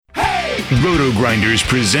Roto Grinders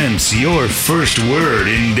presents your first word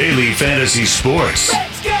in daily fantasy sports.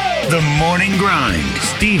 Let's go! The Morning Grind.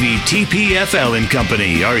 Stevietpfl and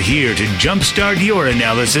Company are here to jumpstart your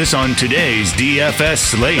analysis on today's DFS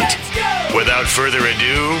slate. Let's go! Without further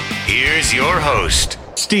ado, here's your host,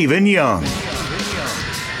 Stephen Young.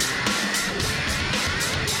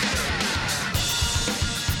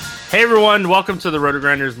 Hey everyone, welcome to the Roto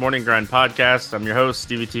Grinders Morning Grind Podcast. I'm your host,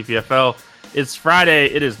 Stevietpfl. It's Friday.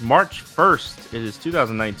 It is March 1st. It is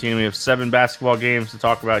 2019. We have 7 basketball games to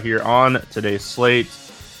talk about here on today's slate.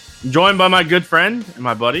 I'm joined by my good friend and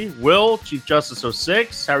my buddy, Will,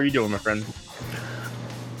 Chiefjustice06. How are you doing, my friend?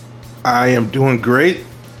 I am doing great.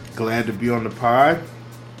 Glad to be on the pod.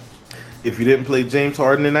 If you didn't play James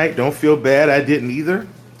Harden tonight, don't feel bad. I didn't either.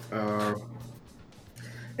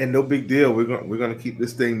 And no big deal. We're gonna keep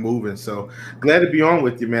this thing moving. So glad to be on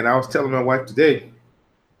with you, man. I was telling my wife today.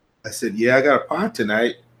 I said, "Yeah, I got a pod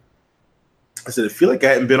tonight." I said, "I feel like I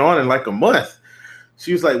hadn't been on in like a month."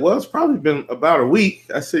 She was like, "Well, it's probably been about a week."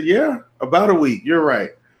 I said, "Yeah, about a week. You're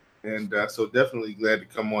right." And so definitely glad to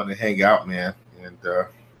come on and hang out, man, and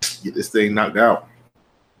get this thing knocked out.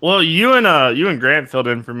 Well, you and Grant filled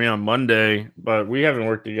in for me on Monday, but we haven't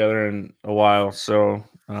worked together in a while, so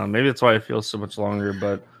maybe that's why it feels so much longer.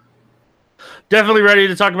 But definitely ready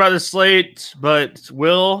to talk about this slate. But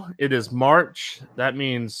Will, it is March. That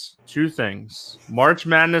means 2 things. March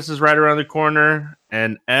Madness is right around the corner,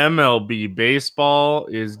 and MLB baseball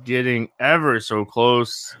is getting ever so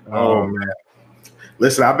close. Oh man!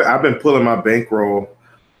 Listen, I've been pulling my bankroll.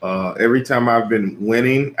 Every time I've been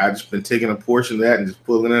winning, I've just been taking a portion of that and just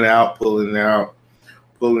pulling it out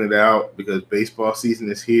because baseball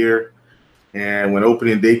season is here. And when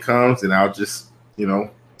opening day comes, then I'll just,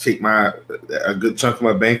 take a good chunk of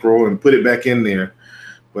my bankroll and put it back in there.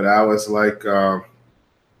 But I was like, I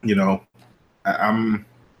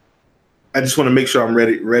just want to make sure I'm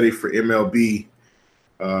ready for MLB.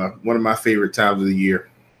 One of my favorite times of the year.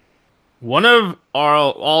 One of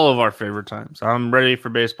all of our favorite times. I'm ready for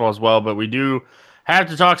baseball as well, but we do have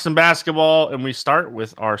to talk some basketball, and we start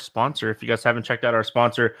with our sponsor. If you guys haven't checked out our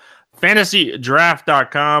sponsor,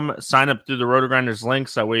 FantasyDraft.com. Sign up through the Roto Grinders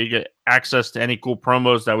links. That way you get access to any cool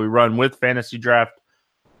promos that we run with Fantasy Draft.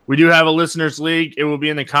 We do have a listeners league. It will be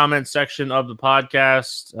in the comments section of the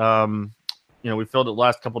podcast. We filled it the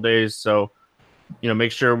last couple days, so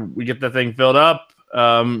make sure we get that thing filled up.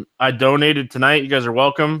 I donated tonight. You guys are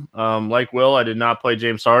welcome. Like Will, I did not play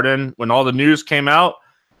James Harden. When all the news came out,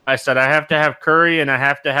 I said I have to have Curry and I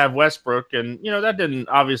have to have Westbrook. And, that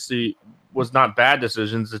obviously was not bad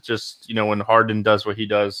decisions. It's just, when Harden does what he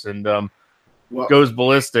does and goes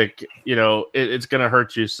ballistic, it's going to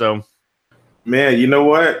hurt you. So, man, you know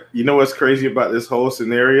what? You know what's crazy about this whole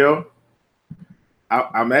scenario?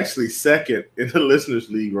 I'm actually second in the listeners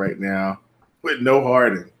league right now with no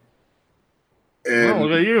Harden. And,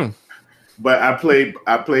 look at you! But I played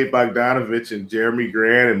Bogdanovich and Jeremy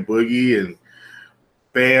Grant and Boogie and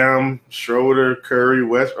Bam, Schroeder, Curry,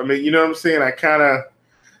 West. I mean, you know what I'm saying? I kind of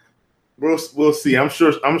we'll see. I'm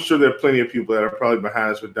sure there are plenty of people that are probably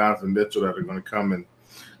behind us with Donovan Mitchell that are going to come and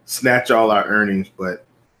snatch all our earnings. But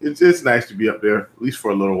it's nice to be up there at least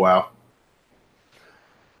for a little while.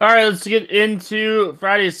 All right, let's get into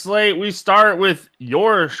Friday's slate. We start with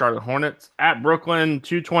your Charlotte Hornets at Brooklyn,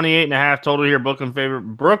 228.5 total here. Brooklyn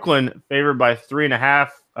favored by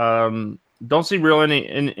 3.5. Don't see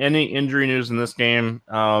any injury news in this game.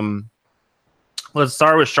 Let's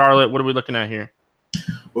start with Charlotte. What are we looking at here?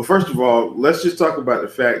 Well, first of all, let's just talk about the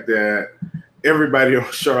fact that everybody on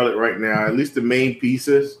Charlotte right now, at least the main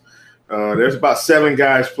pieces, there's about 7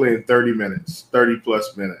 guys playing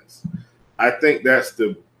 30-plus minutes. I think that's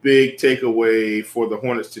the big takeaway for the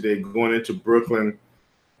Hornets today going into Brooklyn,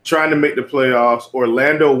 trying to make the playoffs.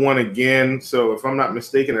 Orlando won again. So if I'm not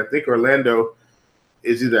mistaken, I think Orlando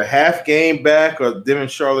is either half game back or them and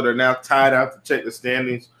Charlotte are now tied out to check the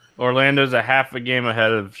standings. Orlando's a half a game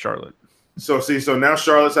ahead of Charlotte. So now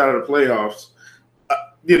Charlotte's out of the playoffs.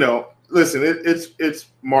 Listen, it's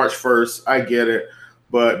March 1st. I get it.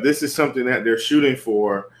 But this is something that they're shooting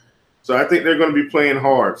for. So I think they're going to be playing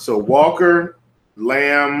hard. So Walker,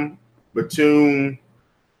 Lamb, Batum,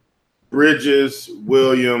 Bridges,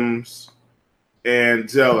 Williams, and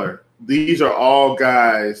Zeller. These are all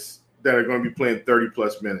guys that are going to be playing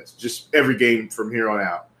 30-plus minutes, just every game from here on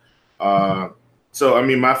out. So, I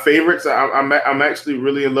mean, my favorites, I'm actually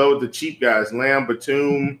really in love with the cheap guys, Lamb,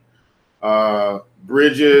 Batum,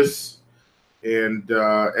 Bridges, and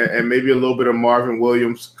maybe a little bit of Marvin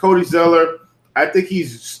Williams. Cody Zeller, I think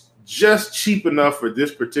he's just cheap enough for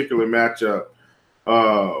this particular matchup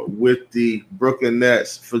with the Brooklyn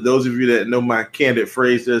Nets. For those of you that know my candid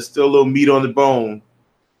phrase, there's still a little meat on the bone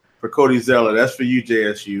for Cody Zeller. That's for you,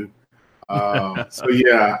 JSU. So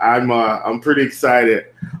yeah, I'm pretty excited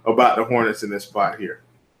about the Hornets in this spot here.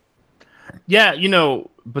 Yeah,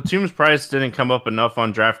 Batum's price didn't come up enough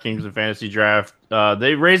on DraftKings and Fantasy Draft.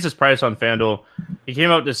 They raised his price on FanDuel. He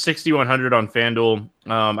came up to 6,100 on FanDuel.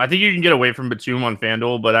 I think you can get away from Batum on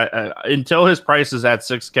FanDuel, but until his price is at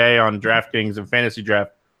 6K on DraftKings and Fantasy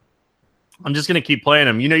Draft, I'm just going to keep playing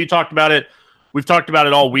him. You talked about it. We've talked about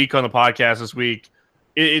it all week on the podcast this week.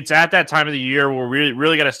 It's at that time of the year where we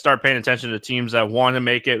really got to start paying attention to teams that want to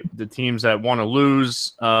make it, the teams that want to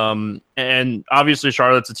lose. And obviously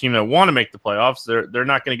Charlotte's a team that want to make the playoffs. They're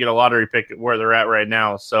not going to get a lottery pick where they're at right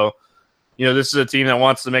now. So, this is a team that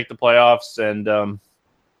wants to make the playoffs. And,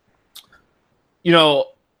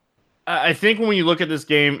 I think when you look at this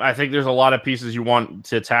game, I think there's a lot of pieces you want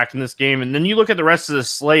to attack in this game. And then you look at the rest of the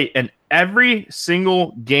slate, and every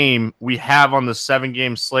single game we have on the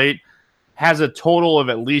 7-game slate has a total of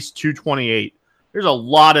at least 228. There's a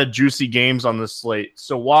lot of juicy games on this slate.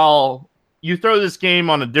 So while you throw this game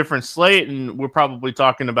on a different slate, and we're probably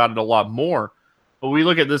talking about it a lot more, but we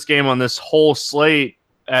look at this game on this whole slate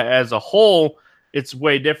as a whole, it's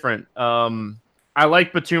way different. I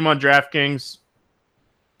like Batum on DraftKings.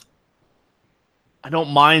 I don't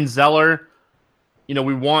mind Zeller.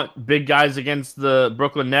 We want big guys against the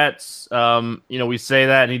Brooklyn Nets. We say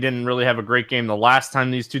that, and he didn't really have a great game the last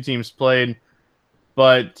time these two teams played.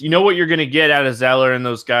 But you know what you're going to get out of Zeller and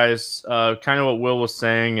those guys, kind of what Will was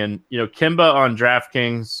saying. And, Kimba on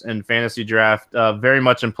DraftKings and Fantasy Draft, very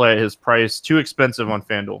much in play at his price. Too expensive on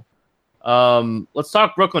FanDuel. Let's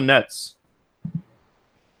talk Brooklyn Nets.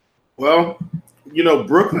 Well,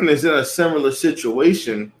 Brooklyn is in a similar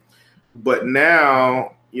situation, but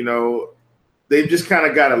now, they've just kind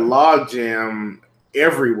of got a logjam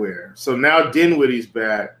everywhere. So now Dinwiddie's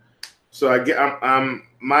back. So I'm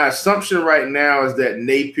my assumption right now is that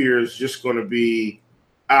Napier is just going to be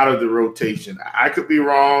out of the rotation. I could be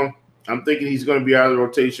wrong. I'm thinking he's going to be out of the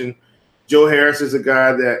rotation. Joe Harris is a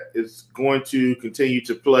guy that is going to continue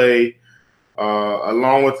to play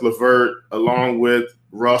along with LeVert, along with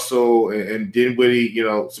Russell and Dinwiddie.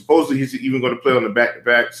 Supposedly he's even going to play on the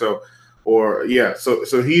back-to-back. So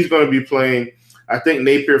he's going to be playing. I think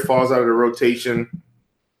Napier falls out of the rotation.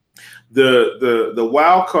 The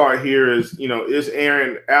wild card here is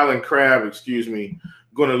Alan Crabb,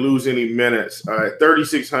 going to lose any minutes at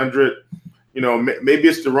 3,600. Maybe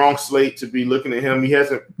it's the wrong slate to be looking at him. He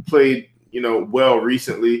hasn't played well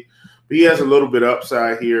recently, but he has a little bit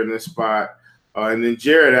upside here in this spot. And then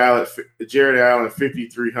Jared Allen,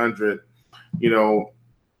 5,300.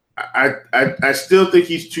 I still think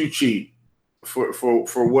he's too cheap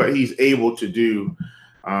for what he's able to do.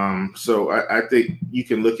 So I think you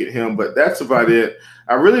can look at him, but that's about it.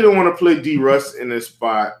 I really don't want to play D Russ in this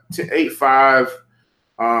spot to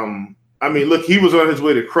 8.5. Look, he was on his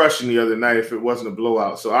way to crushing the other night if it wasn't a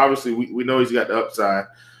blowout. So obviously we know he's got the upside,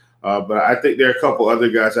 but I think there are a couple other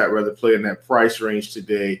guys I'd rather play in that price range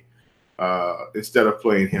today instead of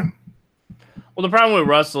playing him. Well, the problem with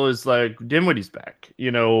Russell is Dinwiddie's back.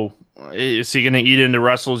 Is he going to eat into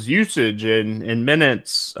Russell's usage and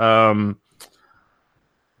minutes? I'm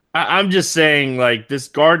just saying, this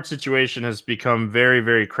guard situation has become very,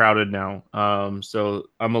 very crowded now. So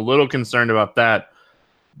I'm a little concerned about that.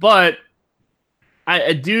 But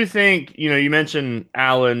I do think, you mentioned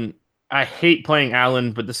Allen. I hate playing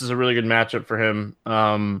Allen, but this is a really good matchup for him.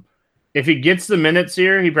 If he gets the minutes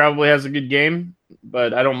here, he probably has a good game.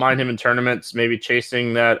 But I don't mind him in tournaments, maybe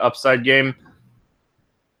chasing that upside game.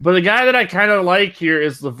 But the guy that I kind of like here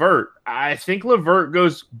is LeVert. I think LeVert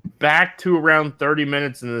goes back to around 30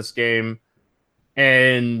 minutes in this game,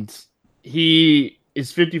 and he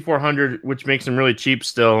is 5,400, which makes him really cheap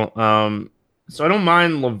still. So I don't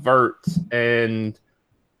mind LeVert. And,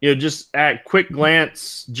 just at quick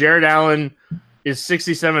glance, Jared Allen is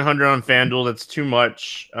 6,700 on FanDuel. That's too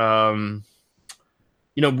much.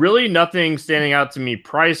 Really nothing standing out to me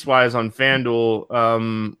price-wise on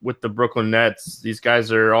FanDuel with the Brooklyn Nets. These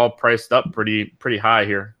guys are all priced up pretty high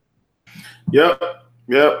here. Yep.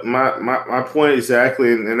 My point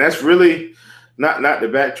exactly, and that's really not to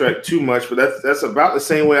backtrack too much, but that's about the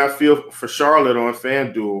same way I feel for Charlotte on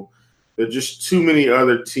FanDuel. There are just too many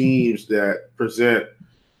other teams that present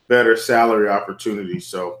better salary opportunities.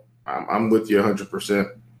 So I'm with you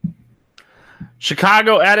 100%.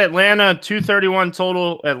 Chicago at Atlanta, 231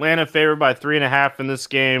 total. Atlanta favored by 3.5 in this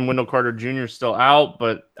game. Wendell Carter Jr. still out,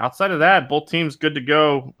 but outside of that, both teams good to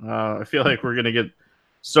go. I feel like we're going to get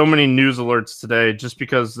so many news alerts today just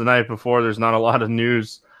because the night before there's not a lot of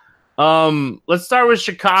news. Let's start with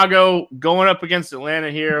Chicago going up against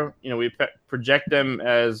Atlanta here. We project them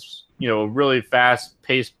as, a really fast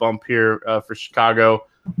pace bump here for Chicago.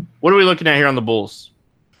 What are we looking at here on the Bulls?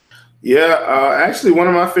 Yeah, actually, one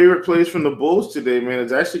of my favorite plays from the Bulls today, man,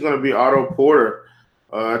 is actually going to be Otto Porter.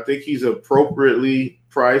 I think he's appropriately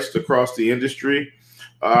priced across the industry.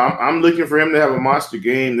 I'm looking for him to have a monster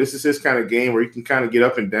game. This is his kind of game where he can kind of get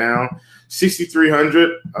up and down.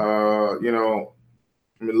 6,300.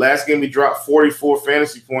 Last game he dropped 44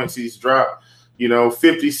 fantasy points. He's dropped,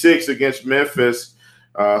 56 against Memphis.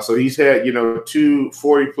 So he's had, 2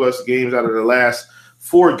 40-plus games out of the last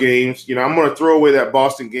 4 games. I'm going to throw away that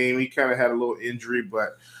Boston game. He kind of had a little injury,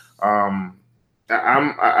 but I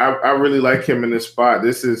really like him in this spot.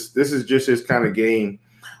 This is just his kind of game.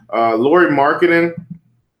 Lauri Markkanen,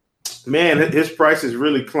 man, his price has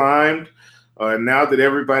really climbed. Now that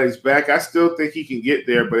everybody's back, I still think he can get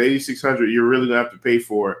there, but 8,600, you're really going to have to pay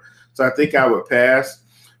for it. So I think I would pass.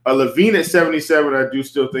 Levine at 77, I do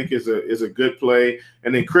still think is a good play.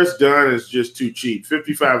 And then Chris Dunn is just too cheap,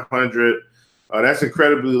 5,500. That's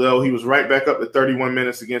incredibly low. He was right back up to 31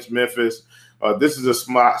 minutes against Memphis. This is a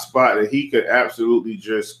spot that he could absolutely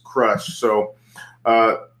just crush. So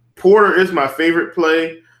Porter is my favorite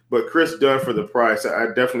play, but Chris Dunn for the price, I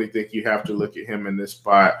definitely think you have to look at him in this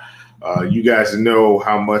spot. You guys know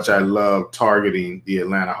how much I love targeting the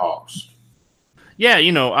Atlanta Hawks. Yeah,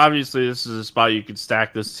 obviously this is a spot you could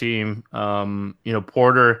stack this team.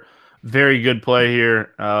 Porter, very good play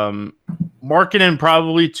here. Markkanen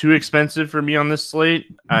probably too expensive for me on this slate.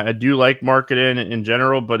 I do like Markkanen in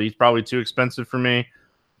general, but he's probably too expensive for me.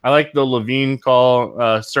 I like the Levine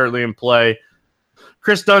call, certainly in play.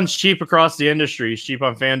 Chris Dunn's cheap across the industry. He's cheap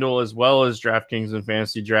on FanDuel as well as DraftKings and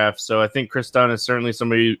FantasyDraft. So I think Chris Dunn is certainly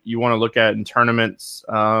somebody you want to look at in tournaments.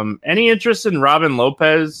 Any interest in Robin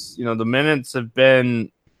Lopez? The minutes have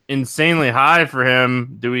been insanely high for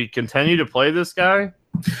him. Do we continue to play this guy?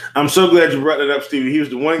 I'm so glad you brought that up, Stevie. He was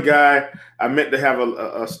the one guy I meant to have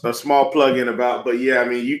a small plug-in about. But, yeah,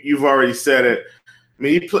 you've already said it.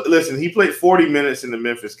 He played 40 minutes in the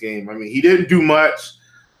Memphis game. He didn't do much,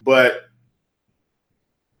 but –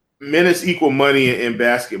 minutes equal money in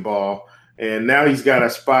basketball, and now he's got a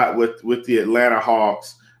spot with the Atlanta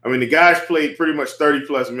Hawks. The guy's played pretty much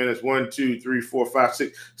 30-plus minutes, 1, 2, 3, 4,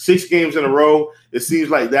 5, 6 games in a row. It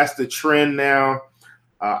seems like that's the trend now.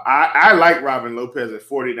 I like Robin Lopez at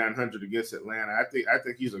 4,900 against Atlanta. I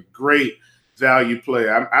think he's a great value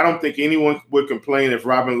player. I don't think anyone would complain if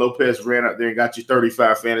Robin Lopez ran out there and got you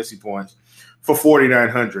 35 fantasy points for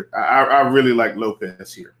 4,900. I really like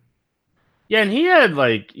Lopez here. Yeah, and he had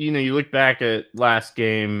you look back at last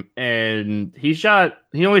game and he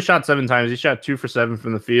only shot 7 times. He shot 2 for 7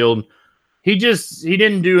 from the field. He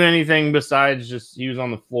didn't do anything besides just he was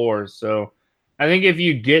on the floor. So I think if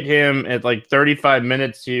you get him at 35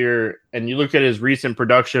 minutes here and you look at his recent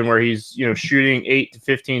production where he's, shooting 8 to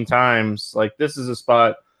 15 times, this is a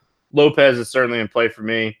spot. Lopez is certainly in play for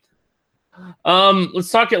me.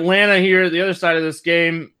 Let's talk Atlanta here. The other side of this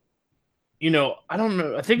game. I don't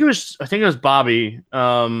know. I think it was Bobby.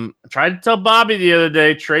 I tried to tell Bobby the other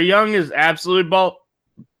day, Trae Young is absolutely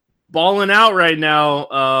balling out right now.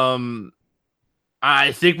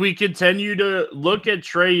 I think we continue to look at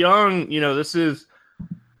Trae Young. This is,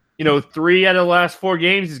 3 out of the last 4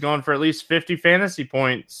 games. He's gone for at least 50 fantasy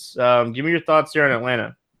points. Give me your thoughts here on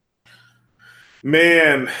Atlanta.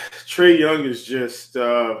 Man, Trae Young is just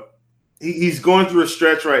he's going through a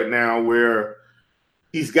stretch right now where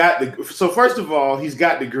he's got first of all, he's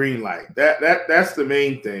got the green light. That's the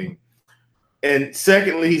main thing. And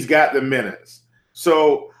secondly, he's got the minutes.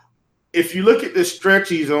 So if you look at the stretch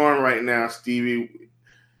he's on right now, Stevie,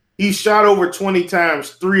 he's shot over 20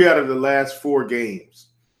 times 3 out of the last 4 games.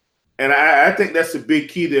 And I think that's a big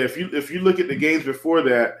key there. If you look at the games before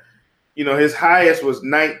that, his highest was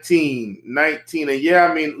 19.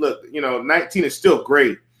 And look, 19 is still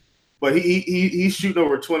great. But he's shooting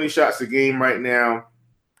over 20 shots a game right now.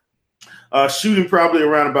 Shooting probably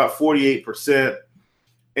around about 48%.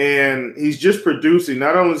 And he's just producing.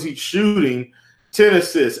 Not only is he shooting 10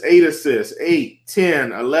 assists, 8,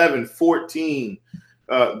 10, 11, 14,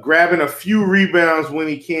 grabbing a few rebounds when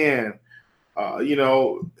he can,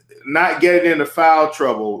 not getting into foul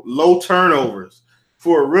trouble, low turnovers.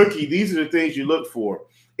 For a rookie, these are the things you look for.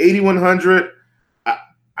 8,100,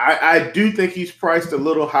 I do think he's priced a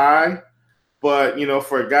little high, but,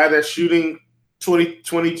 for a guy that's shooting 20,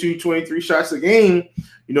 22, 23 shots a game,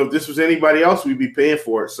 if this was anybody else, we'd be paying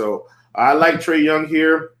for it. So I like Trae Young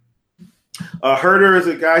here. Herter is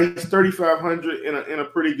a guy, he's 3,500 in a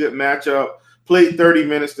pretty good matchup. played 30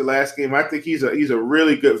 minutes the last game. I think he's a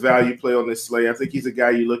really good value play on this slate. I think he's a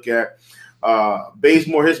guy you look at.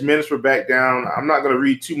 Bazemore, his minutes were back down. I'm not going to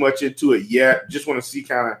read too much into it yet. Just want to see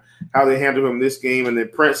kind of how they handle him this game. And then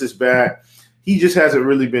Prince is back. He just hasn't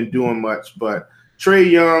really been doing much. But Trae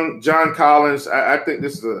Young, John Collins, I think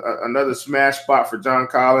this is another smash spot for John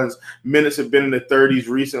Collins. Minutes have been in the 30s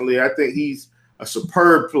recently. I think he's a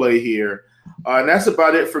superb play here. And that's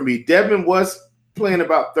about it for me. Dedmon was playing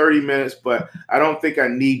about 30 minutes, but I don't think I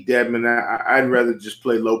need Dedmon. I'd rather just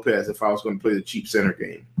play Lopez if I was going to play the cheap center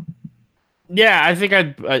game. Yeah, I think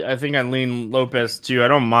I'd lean Lopez too. I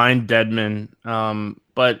don't mind Dedmon,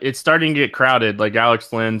 but it's starting to get crowded. Like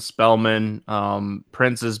Alex Lynn, Spellman,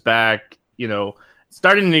 Prince is back.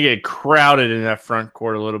 Starting to get crowded in that front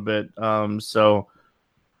court a little bit. So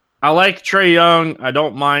I like Trae Young. I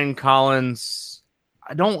don't mind Collins.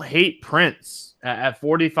 I don't hate Prince at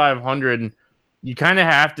 4,500. You kind of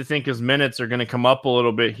have to think his minutes are going to come up a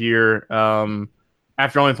little bit here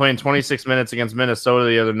after only playing 26 minutes against Minnesota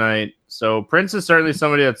the other night. So Prince is certainly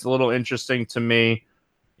somebody that's a little interesting to me.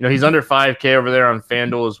 He's under 5K over there on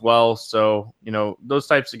FanDuel as well. So, those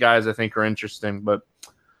types of guys I think are interesting. But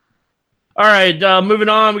all right, moving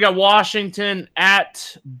on. We got Washington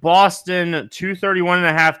at Boston,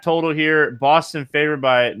 231.5 total here. Boston favored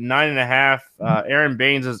by 9.5. Aaron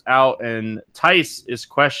Baines is out, and Tice is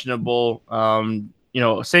questionable.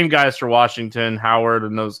 Same guys for Washington. Howard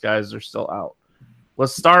and those guys are still out.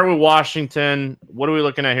 Let's start with Washington. What are we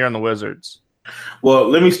looking at here on the Wizards? Well,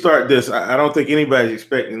 let me start this. I don't think anybody's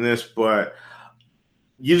expecting this, but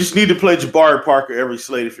you just need to play Jabari Parker every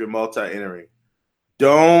slate if you're multi-entering.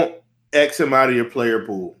 Don't X him out of your player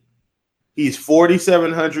pool. He's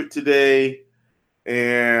 4,700 today,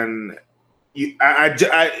 and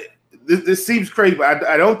this seems crazy, but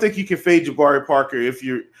I don't think you can fade Jabari Parker if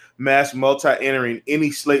you're mass multi-entering any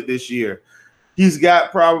slate this year. He's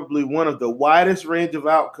got probably one of the widest range of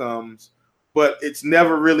outcomes, but it's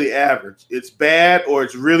never really average. It's bad or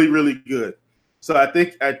it's really, really good. So I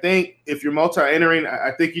think if you're multi-entering,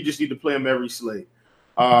 I think you just need to play him every slate.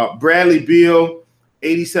 Bradley Beal,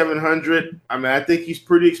 8,700. I think he's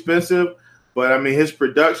pretty expensive, but his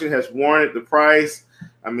production has warranted the price.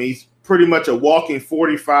 He's pretty much a walking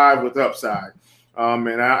 45 with upside.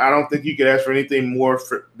 And I don't think you could ask for anything more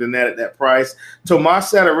than that at that price.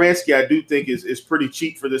 Tomas Satoransky, I do think is pretty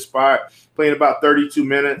cheap for this spot, playing about 32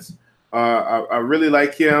 minutes. I really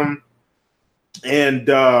like him. And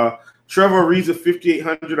Trevor Ariza,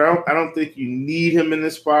 5,800. I don't think you need him in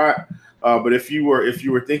this spot. But if you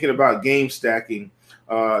were thinking about game stacking,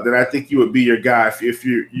 then I think you would be your guy. If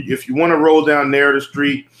you want to roll down narrative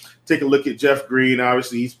street, take a look at Jeff Green.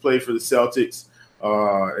 Obviously, he's played for the Celtics.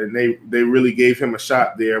 And they really gave him a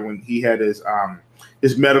shot there when he had his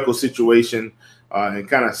medical situation and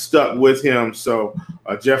kind of stuck with him. So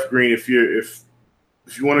Jeff Green, if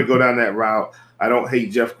you want to go down that route, I don't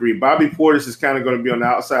hate Jeff Green. Bobby Portis is kind of going to be on the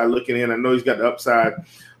outside looking in. I know he's got the upside,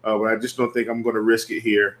 but I just don't think I'm going to risk it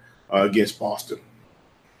here against Boston.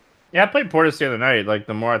 Yeah, I played Portis the other night. Like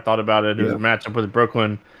the more I thought about it, it was a matchup with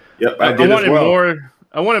Brooklyn. Yep, I did as well.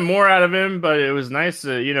 I wanted more out of him, but it was nice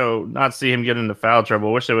to, not see him get into foul trouble.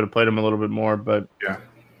 I wish they would have played him a little bit more, but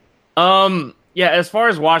as far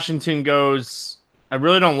as Washington goes, I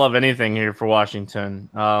really don't love anything here for Washington.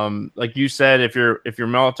 Like you said, if you're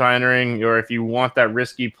multi-entering or if you want that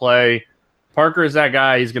risky play, Parker is that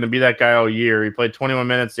guy. He's going to be that guy all year. He played 21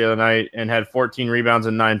 minutes the other night and had 14 rebounds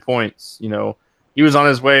and 9 points. He was on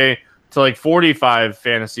his way to like 45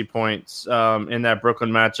 fantasy points in that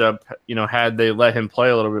Brooklyn matchup, had they let him play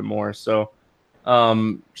a little bit more. So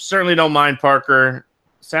certainly don't mind Parker.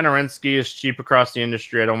 Satoransky is cheap across the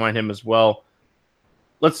industry. I don't mind him as well.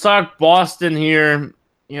 Let's talk Boston here.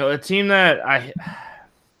 A team that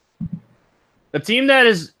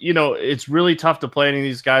is, it's really tough to play any of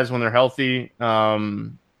these guys when they're healthy.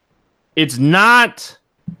 It's not...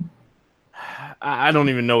 I don't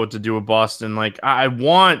even know what to do with Boston. Like, I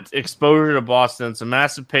want exposure to Boston. It's a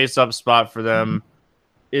massive pace-up spot for them.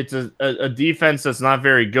 It's a defense that's not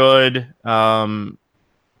very good.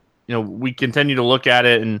 We continue to look at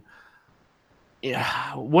it, and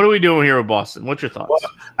what are we doing here with Boston? What's your thoughts?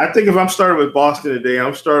 Well, I think if I'm starting with Boston today,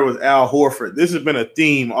 I'm starting with Al Horford. This has been a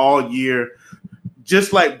theme all year.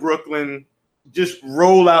 Just like Brooklyn, just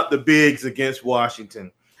roll out the bigs against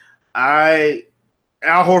Washington.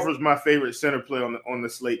 Al Horford's my favorite center play on the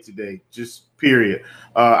slate today, just period.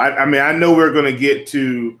 I know we're going to get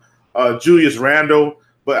to Julius Randle,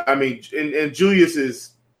 but and Julius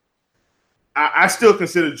is – I still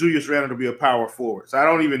consider Julius Randle to be a power forward. So I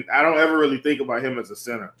don't ever really think about him as a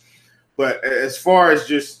center. But as far as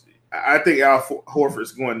just I think Al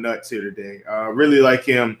Horford's going nuts here today. Really like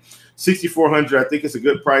him. 6,400, I think it's a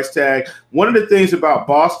good price tag. One of the things about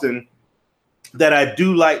Boston that I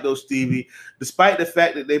do like, though, Stevie, despite the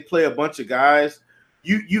fact that they play a bunch of guys,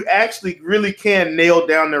 you actually really can nail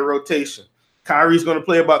down their rotation. Kyrie's going to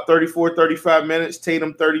play about 34, 35 minutes.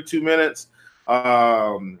 Tatum, 32 minutes.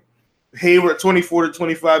 Hayward, 24 to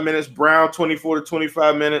 25 minutes. Brown, 24 to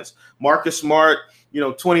 25 minutes. Marcus Smart,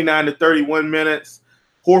 29 to 31 minutes.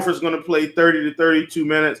 Horford's going to play 30 to 32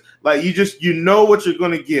 minutes. Like, you know what you're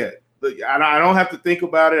going to get. I don't have to think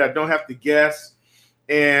about it. I don't have to guess.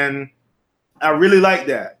 And I really like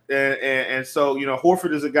that. And so,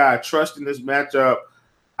 Horford is a guy I trust in this matchup.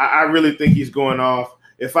 I really think he's going off.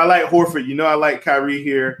 If I like Horford, I like Kyrie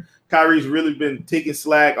here. Kyrie's really been taking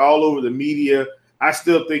slack all over the media. I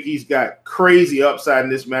still think he's got crazy upside in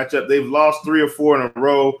this matchup. They've lost 3 or 4 in a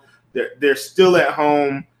row. They're still at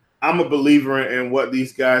home. I'm a believer in what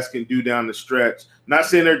these guys can do down the stretch. Not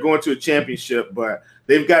saying they're going to a championship, but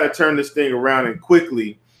they've got to turn this thing around and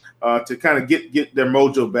quickly to kind of get their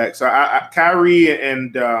mojo back. So Kyrie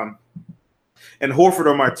and Horford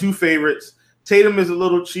are my 2 favorites. Tatum is a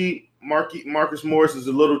little cheap. Marcus Morris is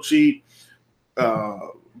a little cheap.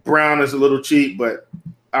 Brown is a little cheap, but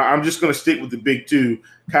I'm just going to stick with the big 2.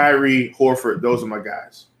 Kyrie, Horford, those are my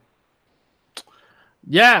guys.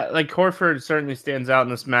 Yeah, like Horford certainly stands out in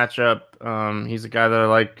this matchup. He's a guy that I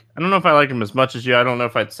like. I don't know if I like him as much as you. I don't know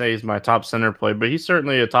if I'd say he's my top center play, but he's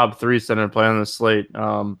certainly a top 3 center play on the slate.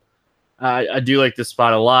 I do like this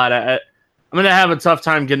spot a lot. I'm going to have a tough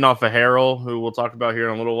time getting off of Harrell, who we'll talk about here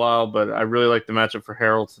in a little while, but I really like the matchup for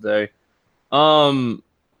Harrell today.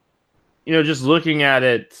 Just looking at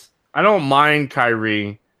it, I don't mind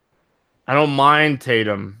Kyrie. I don't mind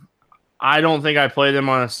Tatum. I don't think I play them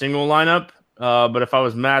on a single lineup. But if I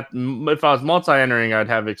was multi-entering, I'd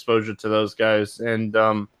have exposure to those guys. And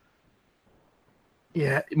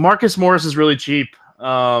Marcus Morris is really cheap.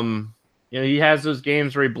 He has those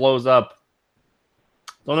games where he blows up.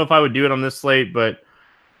 Don't know if I would do it on this slate, but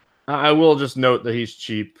I will just note that he's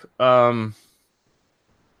cheap. Portland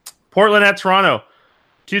at Toronto.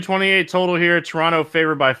 228 total here. Toronto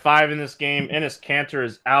favored by 5 in this game. Enes Kanter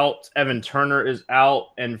is out. Evan Turner is out.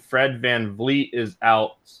 And Fred VanVleet is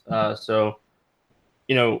out.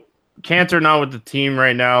 Kanter not with the team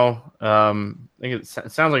right now. I think it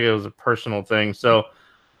sounds like it was a personal thing. So,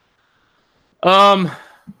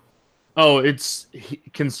 it's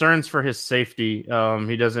concerns for his safety.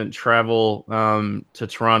 He doesn't travel to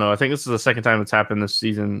Toronto. I think this is the second time it's happened this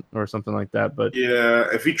season or something like that. But yeah,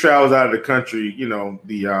 if he travels out of the country,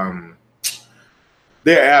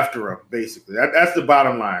 they're after him basically. That's the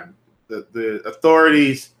bottom line. The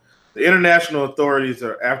authorities. The international authorities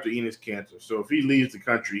are after Enes Kanter. So if he leaves the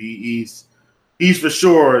country, he's for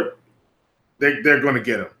sure they're going to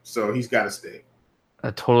get him. So he's got to stay.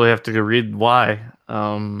 I totally have to go read why.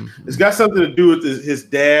 It's got something to do with his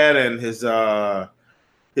dad and his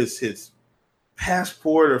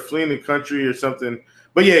passport or fleeing the country or something.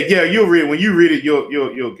 But yeah, you'll read it. When you read it, you'll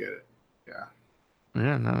get it. Yeah.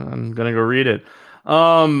 Yeah, no, I'm gonna go read it.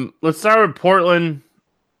 Let's start with Portland.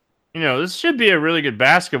 This should be a really good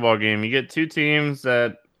basketball game. You get 2 teams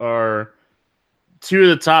that are 2 of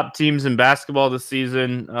the top teams in basketball this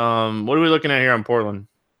season. What are we looking at here on Portland?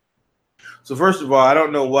 So first of all, I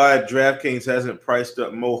don't know why DraftKings hasn't priced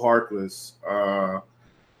up Mo Harkless.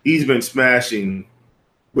 He's been smashing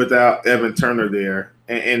without Evan Turner there,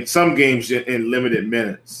 and some games in limited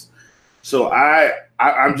minutes. So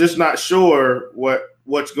I'm just not sure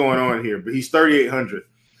what's going on here. But he's 3,800.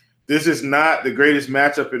 This is not the greatest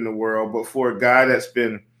matchup in the world, but for a guy that's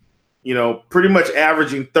been, pretty much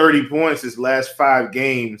averaging 30 points his last 5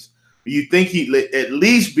 games, you think he'd at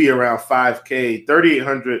least be around 5K.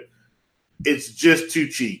 3,800, it's just too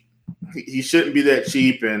cheap. He shouldn't be that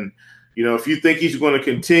cheap. And, if you think he's going to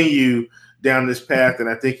continue down this path, then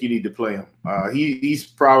I think you need to play him. He's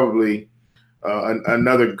probably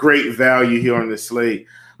another great value here on this slate.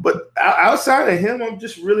 But outside of him, I'm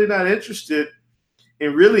just really not interested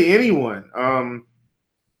in really anyone.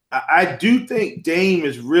 I do think Dame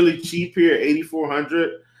is really cheap here at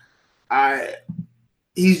 8,400.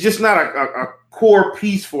 He's just not a core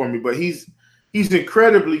piece for me, but he's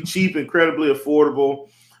incredibly cheap, incredibly affordable,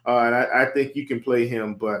 and I think you can play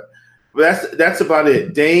him. But that's about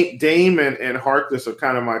it. Dame and Harkless are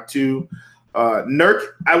kind of my 2.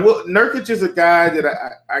 Nurkic is a guy that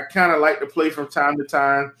I kind of like to play from time to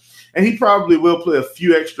time, and he probably will play a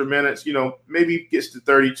few extra minutes. Maybe gets to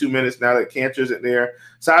 32 minutes now that Kanter isn't there.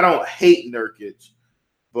 So I don't hate Nurkic,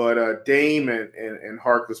 but Dame and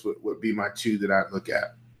Harkless would be my 2 that I'd look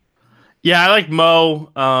at. Yeah, I like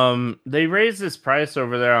Mo. They raised his price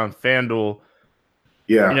over there on FanDuel.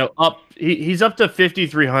 Yeah. He's up to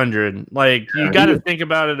 5,300. Like, you Yeah, got to think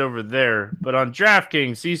about it over there. But on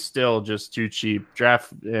DraftKings, he's still just too cheap.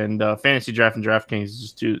 Fantasy Draft and DraftKings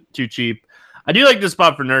is just too cheap. I do like this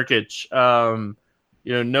spot for Nurkic.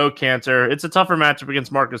 No cancer. It's a tougher matchup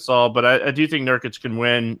against Marc Gasol, but I do think Nurkic can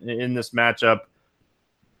win in this matchup.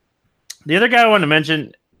 The other guy I want to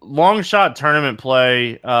mention, long shot tournament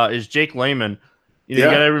play, is Jake Layman. You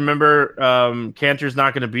got to remember Cantor's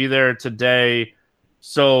not going to be there today.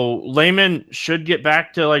 So Layman should get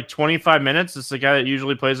back to like 25 minutes. It's the guy that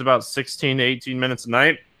usually plays about 16 to 18 minutes a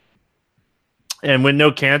night. And with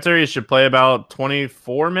no Cantor, he should play about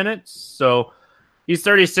 24 minutes. So he's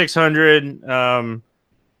 3,600. I'm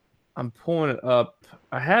pulling it up.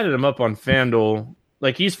 I had him up on FanDuel.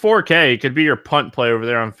 Like, he's 4K. Could be your punt play over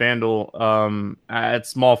there on FanDuel at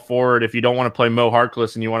small forward if you don't want to play Mo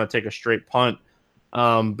Harkless and you want to take a straight punt.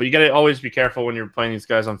 But you got to always be careful when you're playing these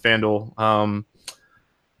guys on FanDuel.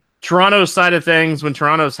 Toronto's side of things, when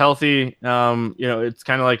Toronto's healthy, it's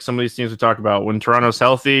kind of like some of these teams we talk about. When Toronto's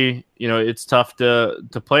healthy, it's tough to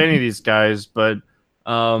play any of these guys. But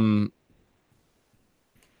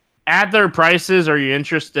at their prices, are you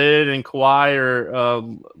interested in Kawhi or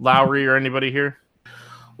Lowry or anybody here?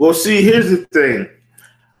 Well, see, here's the thing.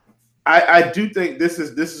 I do think this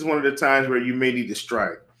is one of the times where you may need to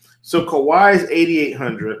strike. So Kawhi is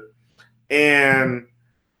 8,800, and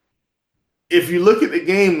if you look at the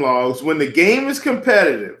game logs, when the game is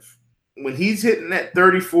competitive, when he's hitting that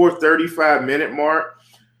 34, 35-minute mark,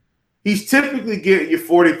 he's typically getting you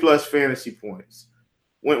 40-plus fantasy points.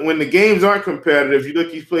 When the games aren't competitive, you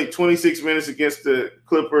look, he's played 26 minutes against the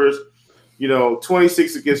Clippers,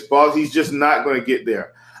 26 against Bucks. He's just not going to get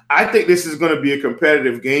there. I think this is going to be a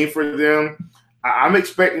competitive game for them. I'm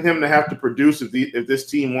expecting him to have to produce if this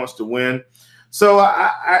team wants to win. So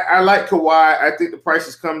I like Kawhi. I think the price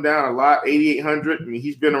has come down a lot, 8,800. I mean,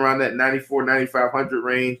 he's been around that 94, 9,500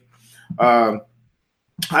 range. I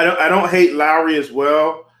don't hate Lowry as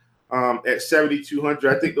well at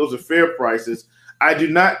 7,200. I think those are fair prices. I do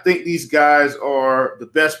not think these guys are the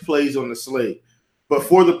best plays on the slate. But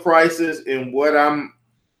for the prices and what I'm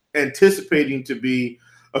anticipating to be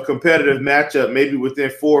a competitive matchup, maybe within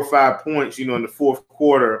 4 or 5 points, in the fourth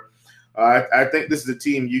quarter, I think this is a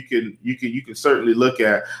team you can certainly look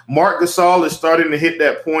at. Marc Gasol is starting to hit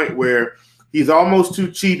that point where he's almost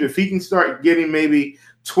too cheap. If he can start getting maybe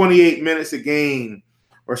 28 minutes a game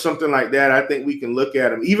or something like that, I think we can look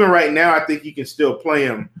at him. Even right now, I think you can still play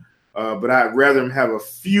him, but I'd rather him have a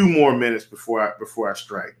few more minutes before I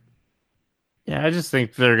strike. Yeah, I just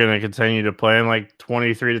think they're going to continue to play him like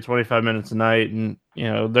 23 to 25 minutes a night, and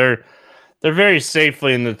they're very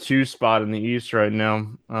safely in the 2 spot in the East right now.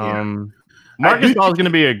 Marc Gasol is going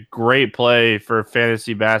to be a great play for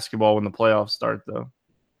fantasy basketball when the playoffs start, though.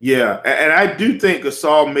 Yeah, and I do think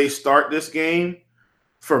Gasol may start this game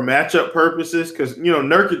for matchup purposes because,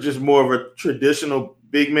 Nurkic is more of a traditional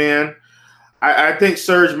big man. I think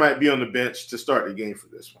Serge might be on the bench to start the game for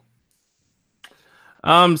this one.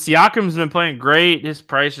 Siakam's been playing great. His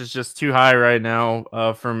price is just too high right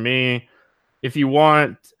now for me. If you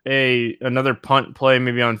want another punt play,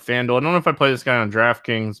 maybe on FanDuel, I don't know if I play this guy on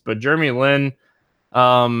DraftKings, but Jeremy Lin,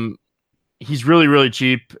 he's really, really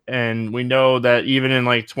cheap. And we know that even in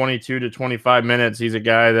like 22 to 25 minutes, he's a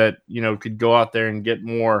guy that, could go out there and get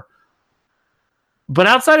more. But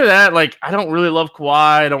outside of that, like, I don't really love Kawhi.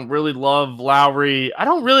 I don't really love Lowry. I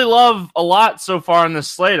don't really love a lot so far in this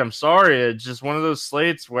slate. I'm sorry. It's just one of those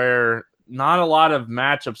slates where not a lot of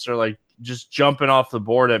matchups are like just jumping off the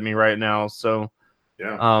board at me right now. So,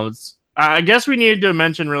 yeah, I guess we needed to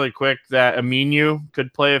mention really quick that Aminu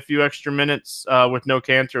could play a few extra minutes with no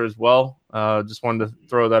Cantor as well. Just wanted to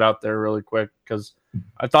throw that out there really quick because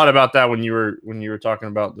I thought about that when you were talking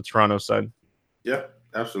about the Toronto side. Yeah,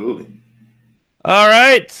 absolutely. All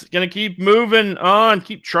right, gonna keep moving on,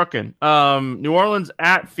 keep trucking. New Orleans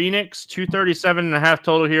at Phoenix, 237.5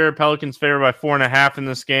 total here. Pelicans favored by 4.5 in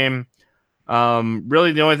this game.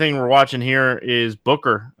 Really, the only thing we're watching here is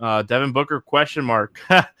Booker, Devin Booker ?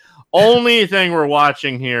 Only thing we're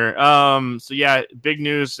watching here. So yeah, big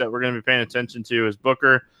news that we're gonna be paying attention to is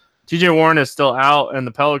Booker. TJ Warren is still out, and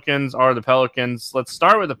the Pelicans are the Pelicans. Let's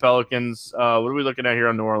start with the Pelicans. What are we looking at here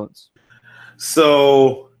on New Orleans?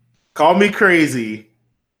 So. Call me crazy.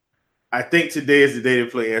 I think today is the day to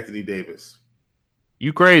play Anthony Davis.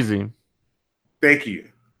 You crazy. Thank you.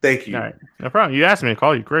 All right. No problem. You asked me to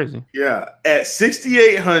call you crazy. Yeah. At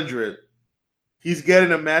 6,800, he's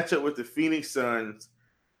getting a matchup with the Phoenix Suns.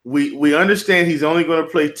 We understand he's only going to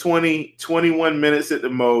play 20, 21 minutes at the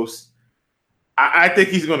most. I think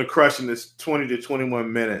he's going to crush in this 20 to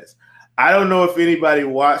 21 minutes. I don't know if anybody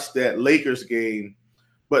watched that Lakers game,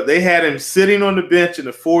 but they had him sitting on the bench in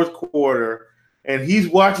the fourth quarter, and he's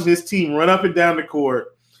watching his team run up and down the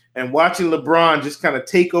court and watching LeBron just kind of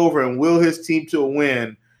take over and will his team to a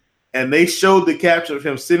win. And they showed the capture of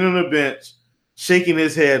him sitting on the bench, shaking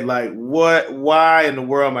his head like, what? Why in the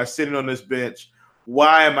world am I sitting on this bench?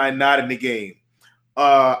 Why am I not in the game?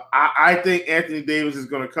 I think Anthony Davis is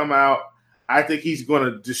going to come out. I think he's going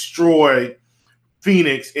to destroy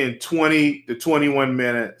Phoenix in 20 to 21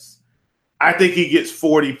 minutes. I think he gets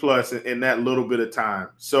 40 plus in that little bit of time.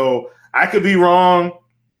 So I could be wrong,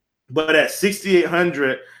 but at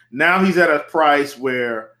 6,800, now he's at a price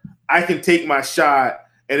where I can take my shot.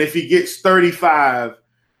 And if he gets 35,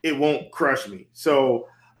 it won't crush me. So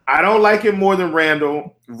I don't like him more than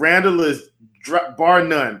Randall. Randall is, bar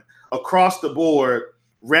none, across the board,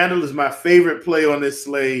 Randall is my favorite play on this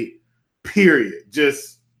slate, period.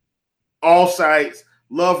 Just all sites.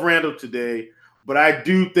 Love Randall today. But I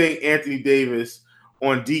do think Anthony Davis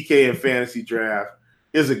on DK and Fantasy Draft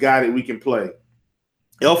is a guy that we can play.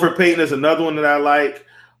 Elfrid Payton is another one that I like.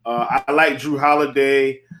 I like Drew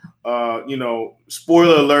Holiday.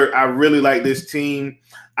 Spoiler alert, I really like this team.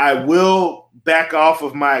 I will back off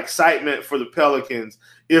of my excitement for the Pelicans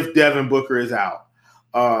if Devin Booker is out.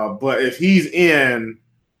 But if he's in,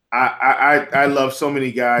 I love so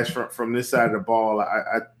many guys from this side of the ball.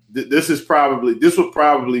 This would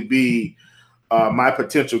probably be my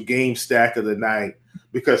potential game stack of the night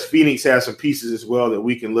because Phoenix has some pieces as well that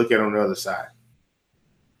we can look at on the other side.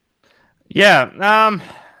 Yeah,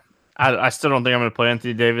 I still don't think I'm going to play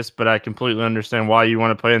Anthony Davis, but I completely understand why you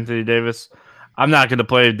want to play Anthony Davis. I'm not going to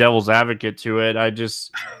play devil's advocate to it. I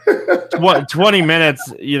just 20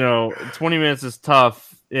 minutes, 20 minutes is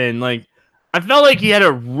tough. And I felt like he had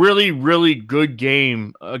a really, really good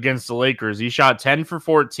game against the Lakers. He shot 10 for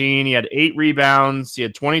 14. He had 8 rebounds. He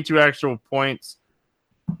had 22 actual points.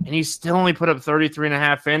 And he still only put up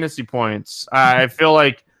 33.5 fantasy points. I feel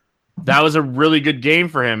like that was a really good game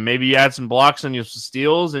for him. Maybe you add some blocks and you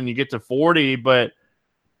steals and you get to 40. But,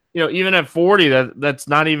 even at 40, that's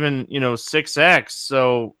not even, 6X.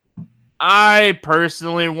 So I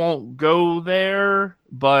personally won't go there,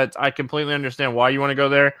 but I completely understand why you want to go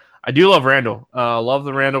there. I do love Randall. Love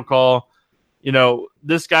the Randall call.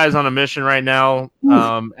 This guy's on a mission right now,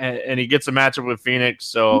 and he gets a matchup with Phoenix.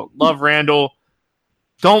 So love Randall.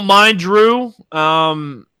 Don't mind Drew.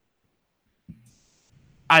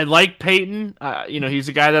 I like Peyton. He's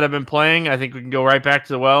a guy that I've been playing. I think we can go right back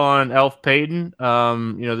to the well on Elf Peyton.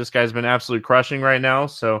 This guy's been absolutely crushing right now.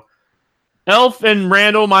 So Elf and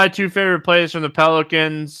Randall, my two favorite plays from the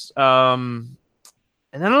Pelicans. And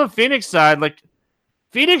then on the Phoenix side,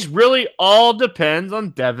 Phoenix really all depends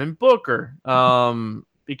on Devin Booker.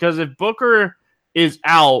 Because if Booker is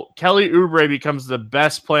out, Kelly Oubre becomes the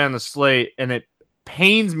best play on the slate, and it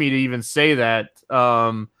pains me to even say that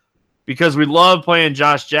because we love playing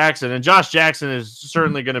Josh Jackson, and Josh Jackson is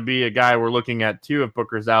certainly going to be a guy we're looking at too if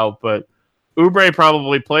Booker's out, but Oubre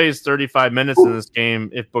probably plays 35 minutes in this game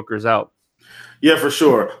if Booker's out. Yeah, for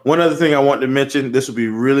sure. One other thing I want to mention, this will be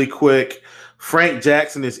really quick. Frank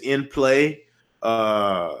Jackson is in play.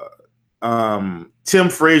 Tim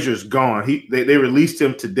Frazier's gone. They released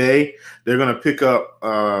him today. They're going to pick up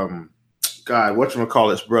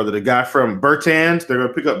whatchamacallit's brother, the guy from Bertans. They're going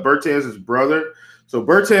to pick up Bertans' brother. So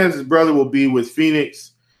Bertans' brother will be with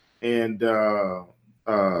Phoenix, and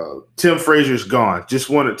Tim Frazier's gone. Just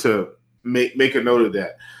wanted to make a note of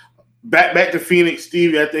that. Back to Phoenix,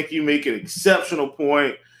 Stevie. I think you make an exceptional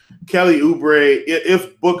point. Kelly Oubre,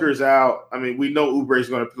 if Booker's out, we know Oubre's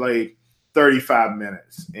going to play 35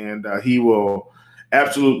 minutes, and he will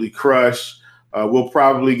absolutely crush. We'll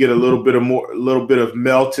probably get a little bit of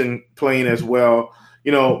Melton playing as well.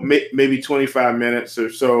 Maybe 25 minutes or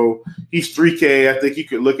so. He's 3K. I think you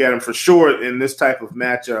could look at him for sure in this type of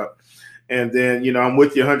matchup. And then, I'm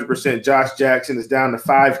with you 100%. Josh Jackson is down to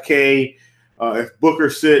 5K. If Booker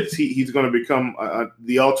sits, he's going to become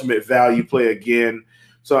the ultimate value play again.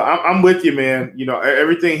 So I'm with you, man.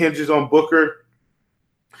 Everything hinges on Booker.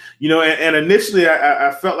 And initially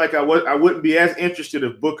I felt like I wouldn't be as interested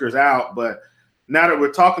if Booker's out, but now that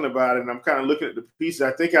we're talking about it and I'm kind of looking at the pieces,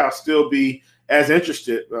 I think I'll still be as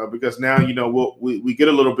interested because now, we get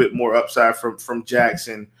a little bit more upside from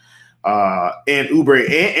Jackson and Oubre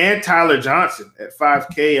and Tyler Johnson at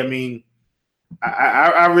 5K.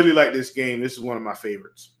 I really like this game. This is one of my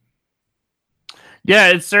favorites. Yeah,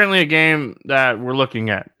 it's certainly a game that we're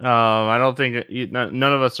looking at. I don't think none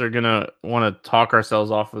of us are going to want to talk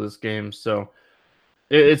ourselves off of this game. So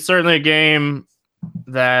it's certainly a game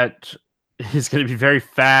that is going to be very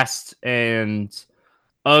fast and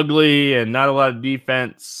ugly and not a lot of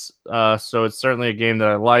defense. So it's certainly a game that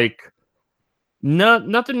I like.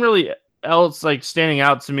 Nothing really else like standing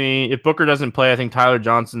out to me. If Booker doesn't play, I think Tyler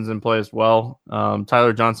Johnson's in play as well.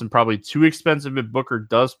 Tyler Johnson probably too expensive if Booker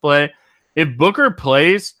does play. If Booker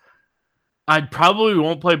plays, I probably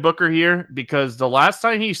won't play Booker here because the last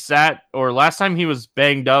time he sat or last time he was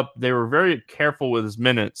banged up, they were very careful with his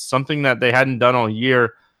minutes, something that they hadn't done all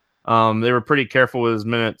year. They were pretty careful with his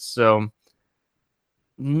minutes. So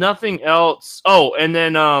nothing else. Oh, and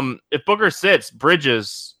then if Booker sits,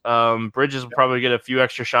 Bridges will probably get a few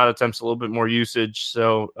extra shot attempts, a little bit more usage.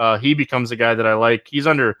 So he becomes a guy that I like. He's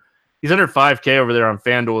under 5K over there on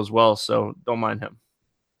FanDuel as well, so don't mind him.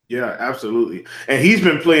 Yeah, absolutely. And he's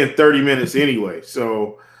been playing 30 minutes anyway.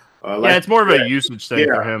 So it's more of a usage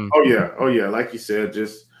thing for him. Oh yeah. Like you said,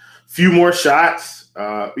 just a few more shots.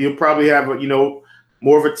 He'll probably have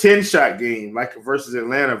more of a 10-shot game, like versus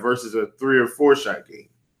Atlanta versus a 3 or 4-shot game.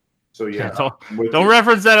 So yeah, don't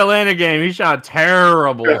reference that Atlanta game. He shot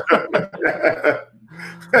terrible.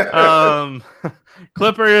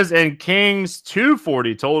 Clippers and Kings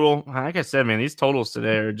 240 total. Like I said, man, these totals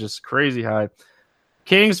today are just crazy high.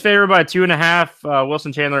 Kings favored by 2.5.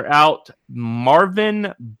 Wilson Chandler out.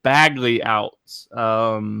 Marvin Bagley out.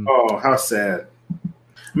 How sad.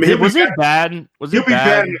 I mean, was it bad? He'll be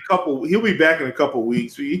back in a couple. He'll be back in a couple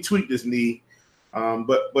weeks. He tweaked his knee,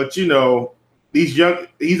 but he's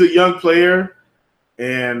a young player,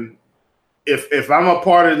 and if I'm a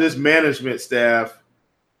part of this management staff,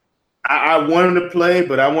 I want him to play,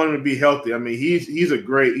 but I want him to be healthy. I mean, he's a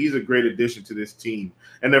great addition to this team,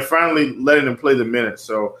 and they're finally letting him play the minutes.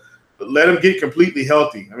 So let him get completely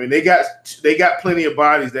healthy. I mean, they got plenty of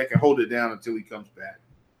bodies that can hold it down until he comes back.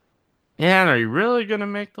 Yeah, and are you really gonna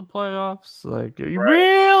make the playoffs? Like, are you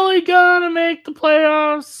really gonna make the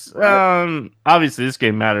playoffs? Right. Obviously, this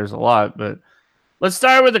game matters a lot, but let's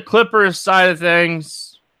start with the Clippers side of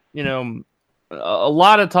things. A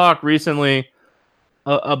lot of talk recently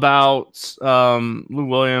about Lou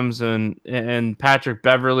Williams and Patrick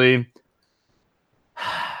Beverley.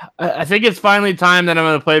 I think it's finally time that I'm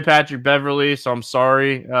going to play Patrick Beverley, so I'm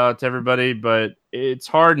sorry to everybody, but it's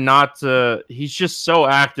hard not to. He's just so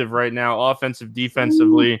active right now, offensive,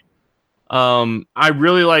 defensively. I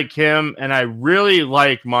really like him, and I really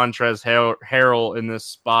like Montrezl Harrell in this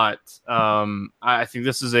spot. I think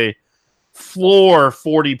this is a floor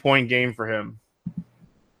 40-point game for him.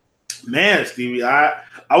 Man, Stevie, I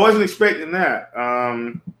wasn't expecting that.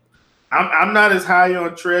 I'm not as high on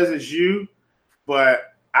Trez as you, but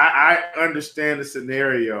I understand the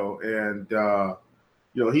scenario, and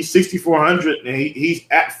he's 6,400, and he's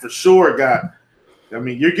for sure got. I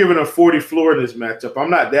mean, you're giving a 40 floor in this matchup. I'm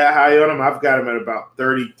not that high on him. I've got him at about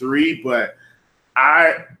 33, but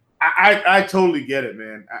I totally get it,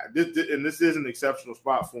 man. This is an exceptional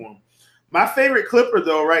spot for him. My favorite Clipper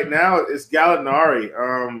though right now is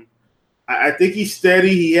Gallinari. I think he's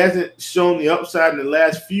steady. He hasn't shown the upside in the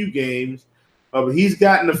last few games, but he's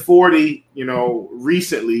gotten to 40,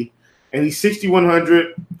 recently, and he's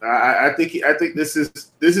 6,100. I think this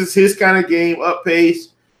is his kind of game, up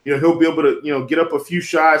pace. He'll be able to get up a few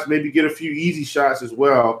shots, maybe get a few easy shots as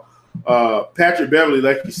well. Patrick Beverley,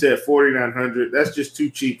 like you said, 4,900. That's just too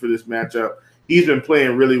cheap for this matchup. He's been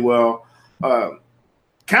playing really well, kind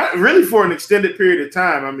of really for an extended period of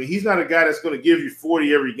time. I mean, he's not a guy that's going to give you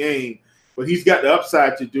 40 every game, but he's got the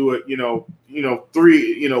upside to do it. 1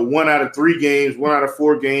 out of 3 games, 1 out of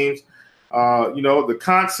 4 games. The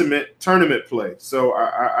consummate tournament play. So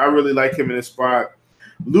I really like him in this spot.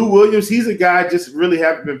 Lou Williams, he's a guy just really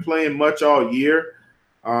haven't been playing much all year,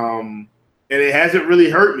 and it hasn't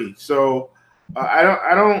really hurt me. So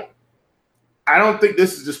I don't think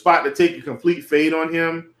this is the spot to take a complete fade on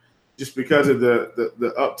him, just because of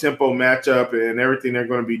the up tempo matchup and everything they're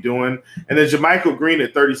going to be doing. And then JaMychal Green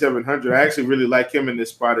at 3,700, I actually really like him in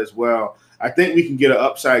this spot as well. I think we can get an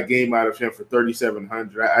upside game out of him for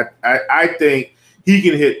 3,700. I think he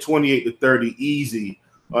can hit 28 to 30 easy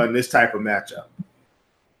in this type of matchup.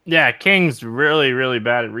 Yeah, King's really, really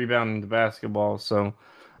bad at rebounding the basketball, so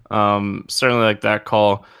certainly like that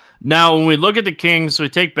call. Now, when we look at the Kings, we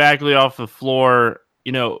take Bagley off the floor.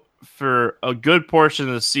 For a good portion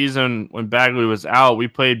of the season when Bagley was out, we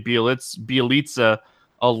played Bjelica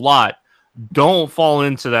a lot. Don't fall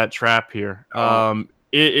into that trap here.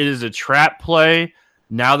 It is a trap play.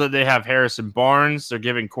 Now that they have Harrison Barnes, they're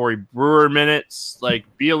giving Corey Brewer minutes. Like,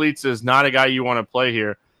 Bjelica is not a guy you want to play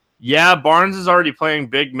here. Yeah, Barnes is already playing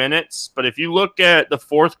big minutes, but if you look at the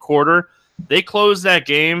fourth quarter, They closed that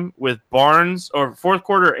game with Barnes, or fourth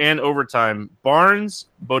quarter and overtime. Barnes,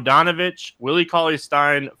 Bogdanovich, Willie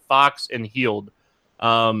Cauley-Stein, Fox, and Hield.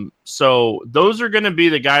 So those are going to be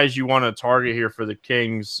the guys you want to target here for the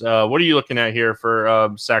Kings. What are you looking at here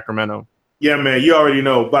for Sacramento? Yeah, man, you already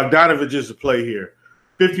know. Bogdanovich is a play here.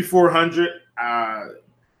 5,400.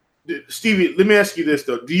 Stevie, let me ask you this,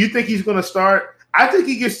 though. Do you think he's going to start? I think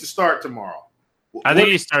he gets to start tomorrow. I think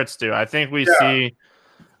he starts to. I think we see,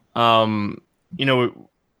 the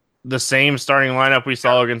same starting lineup we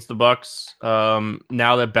saw against the Bucks.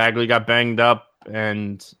 Now that Bagley got banged up,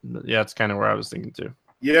 and that's kind of where I was thinking too.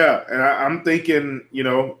 Yeah, and I'm thinking,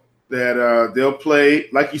 that they'll play,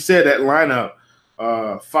 like you said, that lineup: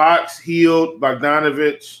 Fox, Hield,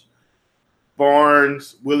 Bogdanovich,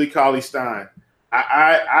 Barnes, Willie Cauley-Stein.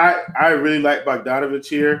 I really like Bogdanovich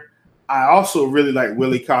here. I also really like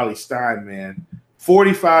Willie Cauley-Stein, man.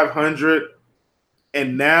 4,500,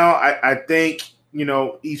 and now I think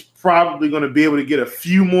he's probably going to be able to get a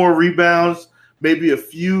few more rebounds, maybe a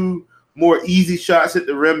few more easy shots at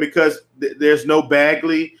the rim because there's no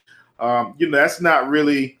Bagley. That's not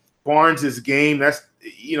really Barnes' game. That's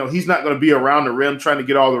he's not going to be around the rim trying to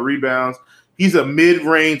get all the rebounds. He's a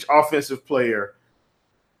mid-range offensive player.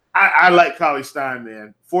 I like Cauley-Stein,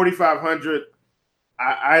 man. 4,500.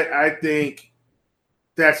 I think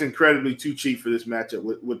that's incredibly too cheap for this matchup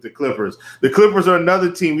with the Clippers. The Clippers are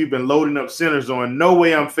another team we've been loading up centers on. No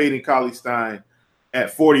way I'm fading Cauley-Stein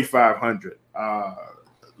at 4,500.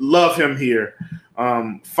 Love him here.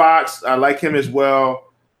 Fox, I like him as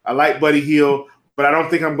well. I like Buddy Hield, but I don't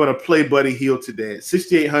think I'm going to play Buddy Hield today. At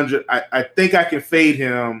 6,800, I think I can fade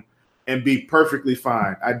him and be perfectly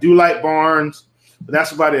fine. I do like Barnes, but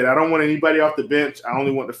that's about it. I don't want anybody off the bench. I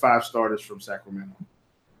only want the 5 starters from Sacramento.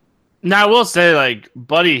 Now, I will say,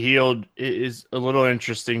 Buddy Hield is a little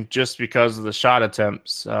interesting just because of the shot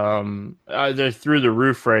attempts. They're through the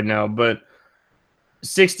roof right now, but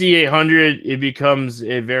 6,800, it becomes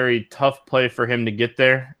a very tough play for him to get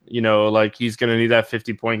there. He's going to need that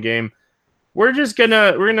 50-point game. We're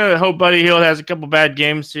gonna hope Buddy Hield has a couple bad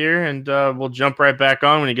games here, and we'll jump right back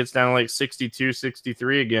on when he gets down to 62,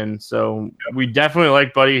 63 again. So we definitely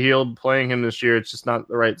like Buddy Hield playing him this year. It's just not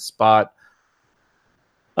the right spot.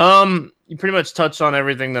 You pretty much touched on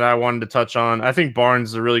everything that I wanted to touch on. I think Barnes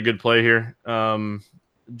is a really good play here.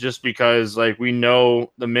 Just because we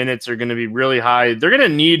know the minutes are going to be really high. They're going to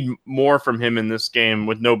need more from him in this game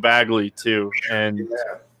with no Bagley too. And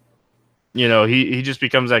he just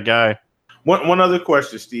becomes that guy. One other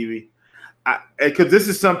question, Stevie, because this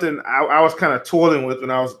is something I was kind of toiling with when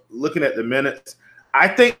I was looking at the minutes. I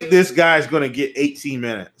think this guy is going to get 18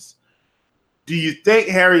 minutes. Do you think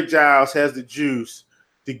Harry Giles has the juice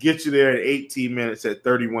to get you there at 18 minutes at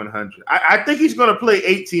 3,100? I think he's going to play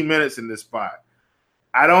 18 minutes in this spot.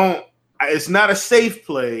 It's not a safe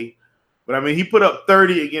play, but he put up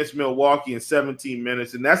 30 against Milwaukee in 17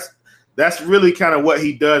 minutes, and that's really kind of what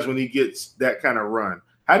he does when he gets that kind of run.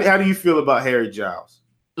 How do you feel about Harry Giles?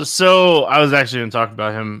 So I was actually going to talk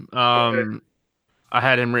about him. Okay. I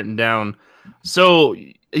had him written down. So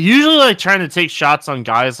usually trying to take shots on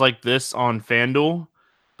guys like this on FanDuel,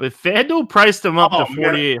 but FanDuel priced him up to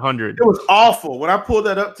 4,800. It was awful. When I pulled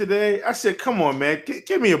that up today, I said, come on, man,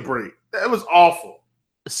 give me a break. That was awful.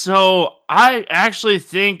 So I actually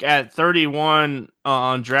think at 31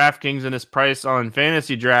 on DraftKings and his price on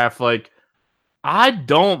FantasyDraft, I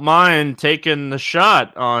don't mind taking the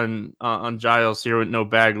shot on Giles here with no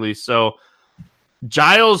Bagley. So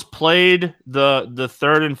Giles played the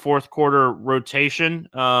third and fourth quarter rotation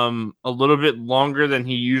a little bit longer than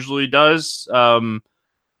he usually does,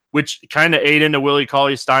 which kind of ate into Willie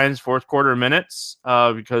Cauley-Stein's fourth quarter minutes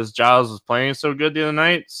because Giles was playing so good the other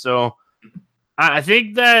night. So I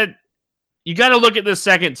think that you got to look at the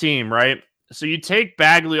second team, right? So you take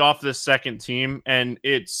Bagley off this second team, and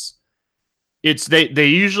they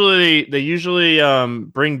usually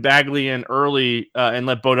bring Bagley in early and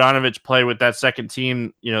let Bogdanovich play with that second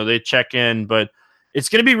team. They check in, but it's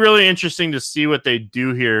going to be really interesting to see what they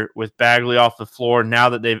do here with Bagley off the floor now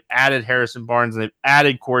that they've added Harrison Barnes and they've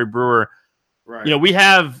added Corey Brewer. Right. We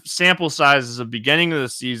have sample sizes of beginning of the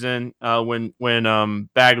season when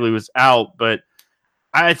Bagley was out, but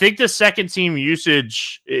I think the second team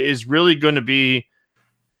usage is really going to be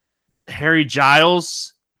Harry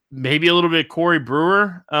Giles, maybe a little bit Corey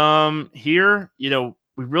Brewer here. We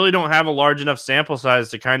really don't have a large enough sample size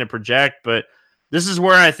to kind of project, but this is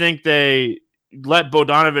where I think they let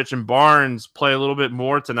Bogdanovich and Barnes play a little bit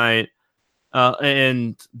more tonight.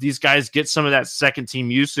 And these guys get some of that second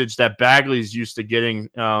team usage that Bagley's used to getting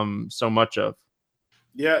so much of.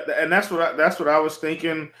 Yeah, and that's what I was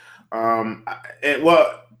thinking.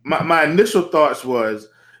 my initial thoughts was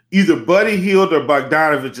either Buddy Hield or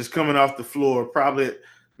Bogdanovich is coming off the floor, probably at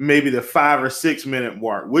maybe the 5 or 6 minute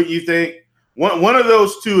mark. What do you think? One of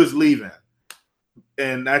those two is leaving,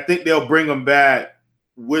 and I think they'll bring them back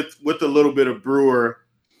with a little bit of Brewer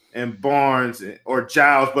and Barnes or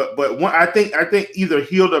Giles. But I think either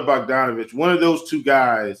Hield or Bogdanovich, one of those two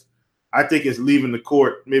guys, I think is leaving the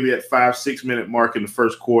court maybe at 5-6 minute mark in the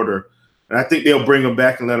first quarter. And I think they'll bring them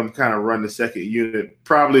back and let them kind of run the second unit,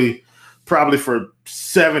 probably for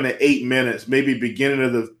 7 to 8 minutes, maybe beginning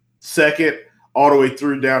of the second all the way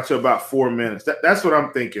through down to about 4 minutes. That's what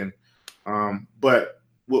I'm thinking. But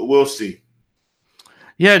we'll see.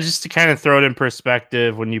 Yeah, just to kind of throw it in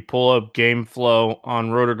perspective, when you pull up game flow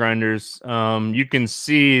on Roto-Grinders, you can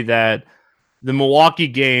see that the Milwaukee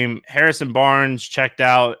game, Harrison Barnes checked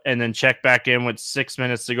out and then checked back in with 6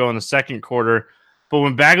 minutes to go in the second quarter. But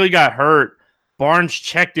when Bagley got hurt, Barnes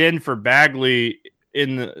checked in for Bagley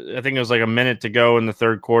I think it was like a minute to go in the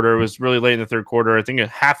third quarter. It was really late in the third quarter. I think a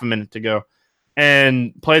half a minute to go,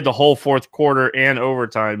 and played the whole fourth quarter and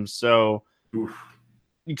overtime. So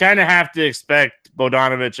you kind of have to expect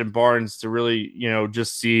Bogdanovich and Barnes to really,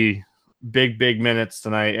 just see big minutes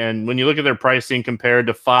tonight. And when you look at their pricing compared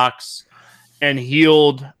to Fox and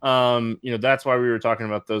Hield, that's why we were talking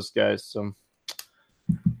about those guys. So,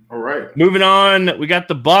 all right, moving on, we got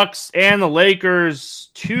the Bucks and the Lakers,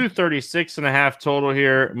 236.5 total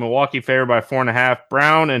here. Milwaukee favored by 4.5.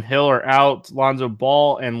 Brown and Hill are out. Lonzo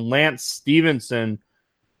Ball and Lance Stevenson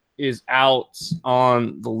is out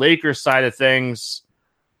on the Lakers side of things.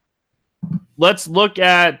 Let's look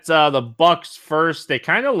at the Bucks first. They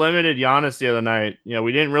kind of limited Giannis the other night.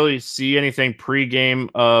 We didn't really see anything pregame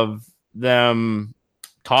of them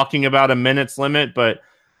talking about a minutes limit, but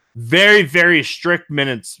very, very strict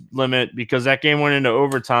minutes limit because that game went into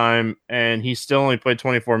overtime and he still only played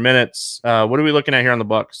 24 minutes. What are we looking at here on the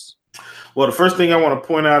Bucks? Well, the first thing I want to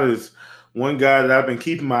point out is one guy that I've been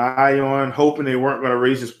keeping my eye on, hoping they weren't going to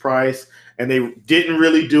raise his price, and they didn't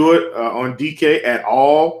really do it on DK at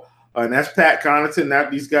all. And that's Pat Connaughton. Now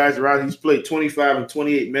these guys are out. He's played 25 and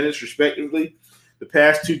 28 minutes respectively. The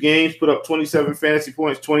past two games put up 27 fantasy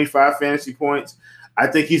points, 25 fantasy points. I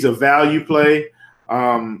think he's a value play.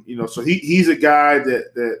 So he's a guy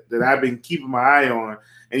that I've been keeping my eye on,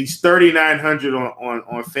 and he's 3,900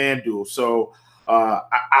 on FanDuel. So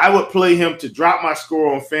I would play him to drop my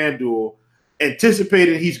score on FanDuel,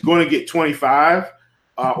 anticipating he's going to get 25.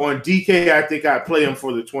 On DK, I think I'd play him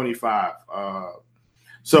for the 25.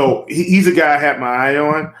 So he's a guy I have my eye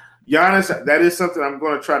on. Giannis, that is something I'm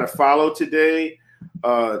going to try to follow today.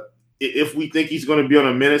 If we think he's going to be on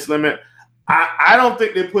a minutes limit, I don't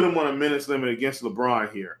think they put him on a minutes limit against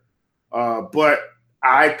LeBron here. But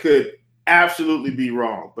I could absolutely be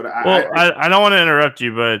wrong. But I don't want to interrupt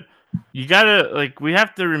you, but you gotta we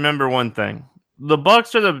have to remember one thing. The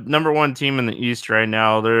Bucks are the number one team in the East right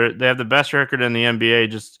now. They have the best record in the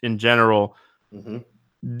NBA just in general. Mm-hmm.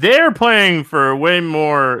 They're playing for way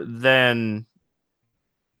more than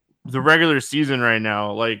the regular season right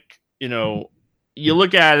now. You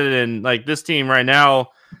look at it and this team right now,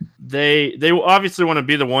 they obviously want to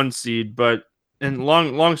be the one seed, but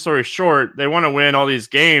long story short, they want to win all these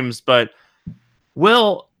games. But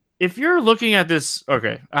if you're looking at this,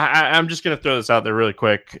 okay, I'm just going to throw this out there really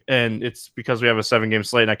quick, and it's because we have a 7-game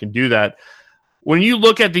slate and I can do that. When you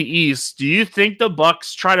look at the East, do you think the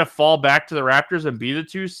Bucks try to fall back to the Raptors and be the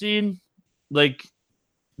 2 seed?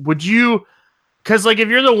 Would you? Because if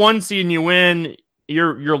you're the 1 seed and you win,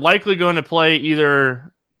 you're likely going to play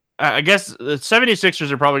either. I guess the 76ers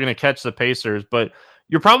are probably going to catch the Pacers, but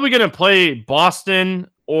you're probably going to play Boston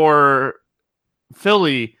or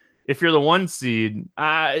Philly if you're the 1 seed.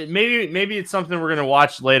 Maybe it's something we're going to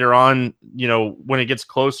watch later on. When it gets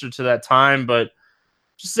closer to that time, but.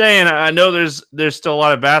 Just saying, I know there's still a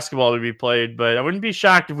lot of basketball to be played, but I wouldn't be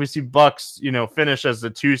shocked if we see Bucks, finish as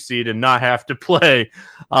the 2 seed and not have to play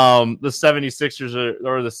the 76ers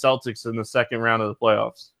or the Celtics in the second round of the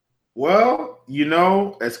playoffs. Well,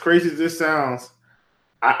 as crazy as this sounds,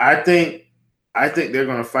 I think they're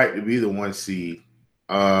going to fight to be the 1 seed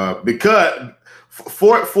because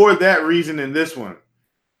for that reason in this one,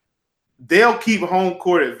 they'll keep home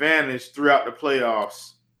court advantage throughout the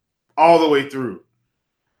playoffs all the way through.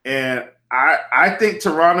 And I think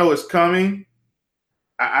Toronto is coming.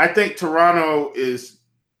 I think Toronto is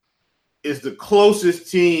the closest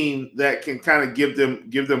team that can kind of give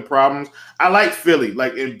them problems. I like Philly.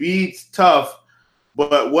 Embiid's tough,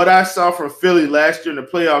 but what I saw from Philly last year in the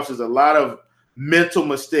playoffs is a lot of mental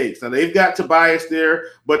mistakes. Now they've got Tobias there,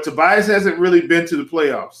 but Tobias hasn't really been to the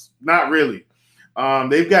playoffs. Not really.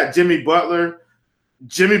 They've got Jimmy Butler.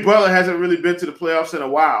 Jimmy Butler hasn't really been to the playoffs in a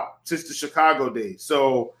while, since the Chicago days.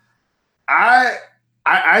 So I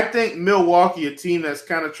think Milwaukee, a team that's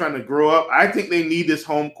kind of trying to grow up, I think they need this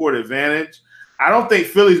home court advantage. I don't think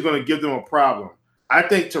Philly's going to give them a problem. I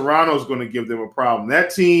think Toronto's going to give them a problem. That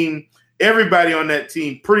team, everybody on that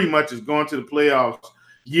team pretty much is going to the playoffs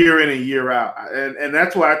year in and year out. And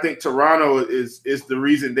that's why I think Toronto is the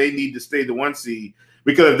reason they need to stay the 1 seed.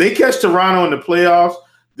 Because if they catch Toronto in the playoffs,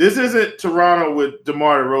 this isn't Toronto with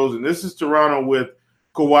DeMar DeRozan. This is Toronto with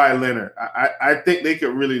Kawhi Leonard. I think they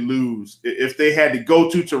could really lose if they had to go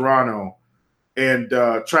to Toronto and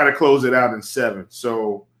try to close it out in 7.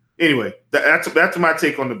 So anyway, that's my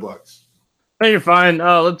take on the Bucks. No, you're fine.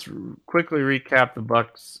 Let's quickly recap the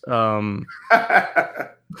Bucks.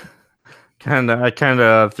 I kind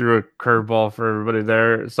of threw a curveball for everybody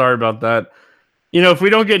there. Sorry about that. If we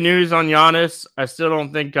don't get news on Giannis, I still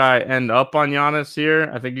don't think I end up on Giannis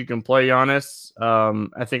here. I think you can play Giannis.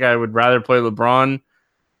 I think I would rather play LeBron.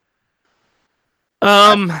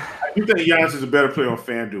 I do think Giannis is a better player on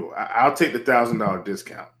FanDuel. I'll take the $1,000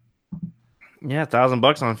 discount. Yeah,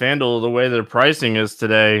 $1,000 on FanDuel. The way their pricing is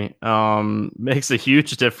today makes a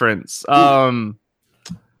huge difference. Any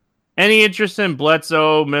interest in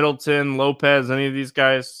Bledsoe, Middleton, Lopez, any of these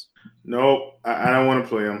guys? Nope, I don't want to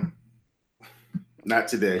play them. Not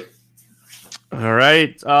today. All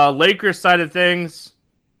right. Lakers side of things.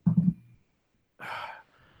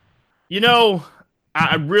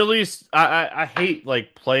 I hate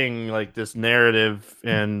playing this narrative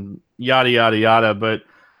and yada, yada, yada. But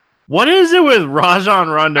what is it with Rajon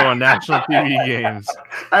Rondo on national TV games?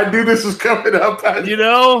 I knew this was coming up.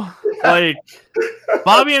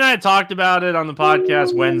 Bobby and I talked about it on the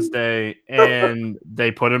podcast Wednesday, and they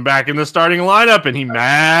put him back in the starting lineup, and he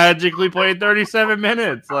magically played 37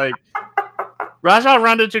 minutes. Rajon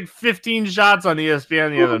Rondo took 15 shots on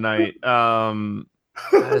ESPN the other night.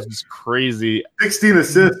 That is just crazy. 16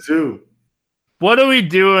 assists, too. What are we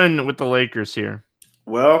doing with the Lakers here?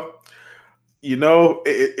 Well,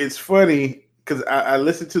 it's funny because I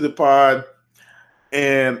listened to the pod,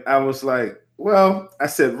 and I was like, I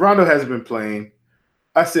said, Rondo hasn't been playing.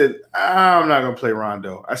 I said, I'm not going to play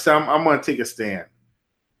Rondo. I said, I'm going to take a stand.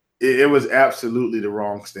 It was absolutely the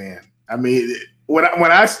wrong stand. I mean,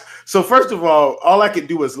 so first of all I could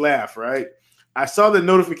do was laugh, right? I saw the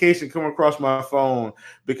notification come across my phone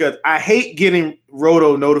because I hate getting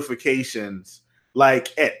Roto notifications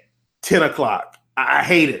at 10 o'clock. I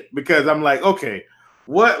hate it because I'm like, okay,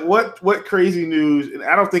 what crazy news? And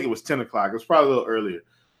I don't think it was 10 o'clock. It was probably a little earlier.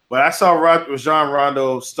 But I saw Rajon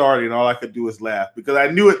Rondo starting. All I could do was laugh because I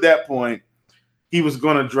knew at that point he was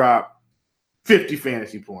going to drop 50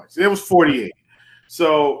 fantasy points. It was 48.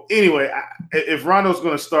 So anyway, if Rondo's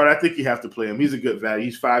going to start, I think you have to play him. He's a good value.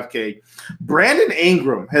 He's $5K. Brandon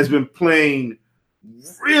Ingram has been playing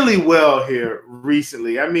really well here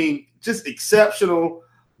recently. I mean, just exceptional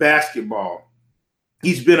basketball.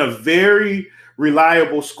 He's been a very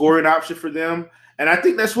reliable scoring option for them, and I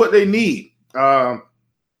think that's what they need.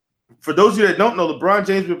 For those of you that don't know, LeBron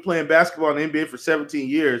James has been playing basketball in the NBA for 17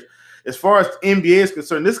 years. As far as the NBA is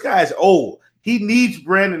concerned, this guy is old. He needs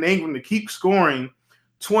Brandon Ingram to keep scoring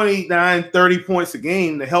 29, 30 points a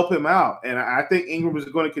game to help him out. And I think Ingram is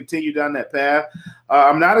going to continue down that path.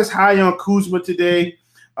 I'm not as high on Kuzma today.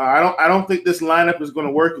 I don't think this lineup is going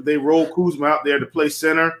to work if they roll Kuzma out there to play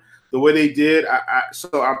center the way they did. So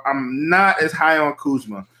I'm not as high on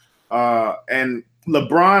Kuzma. And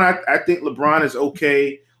LeBron, I think LeBron is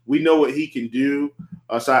okay. We know what he can do.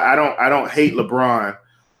 So I don't hate LeBron.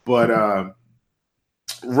 But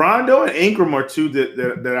Rondo and Ingram are two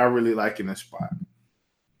that I really like in this spot.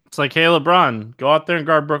 It's like, hey, LeBron, go out there and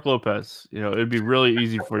guard Brook Lopez. It'd be really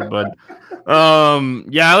easy for you, bud.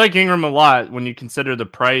 Yeah, I like Ingram a lot when you consider the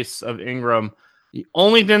price of Ingram. The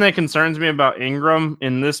only thing that concerns me about Ingram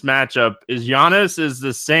in this matchup is Giannis is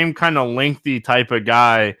the same kind of lengthy type of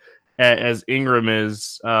guy as Ingram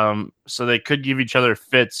is. So they could give each other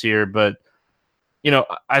fits here, but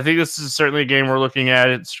I think this is certainly a game we're looking at.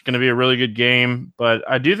 It's going to be a really good game, but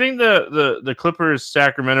I do think the Clippers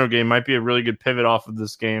Sacramento game might be a really good pivot off of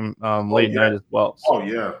this game late night as well. So. Oh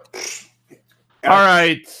yeah. All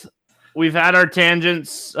right. We've had our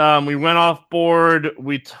tangents. We went off board.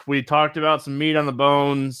 We talked about some meat on the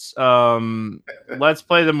bones. Let's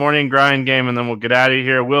play the morning grind game, and then we'll get out of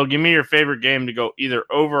here. Will, give me your favorite game to go either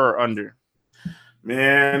over or under.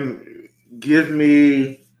 Man, give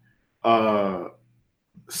me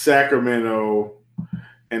Sacramento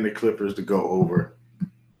and the Clippers to go over.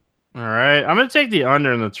 All right. I'm going to take the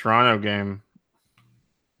under in the Toronto game.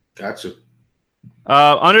 Gotcha.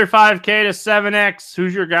 Under 5K to 7X.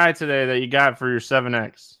 Who's your guy today that you got for your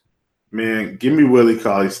 7X? Man, give me Willie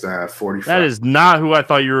Cauley-Stein, 45. That is not who I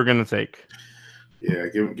thought you were going to take. Yeah,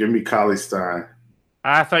 give me Cauley-Stein.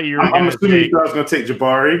 I thought you were I'm assuming you thought I was going to take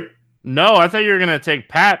Jabari. No, I thought you were going to take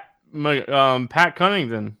Pat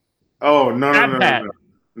Cunnington. Oh, no,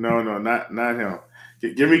 not him.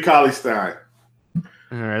 Give me Cauley-Stein.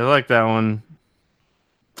 All right, I like that one.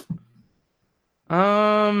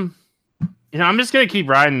 I'm just going to keep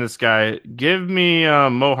riding this guy. Give me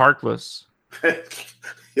Mo Harkless.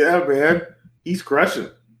 Yeah, man. He's crushing.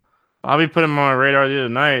 Bobby put him on my radar the other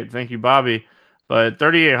night. Thank you, Bobby. But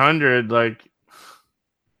 3,800,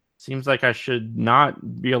 seems like I should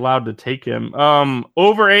not be allowed to take him.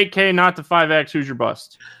 Over 8K, not to 5X. Who's your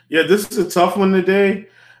bust? Yeah, this is a tough one today.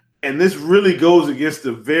 And this really goes against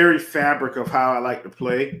the very fabric of how I like to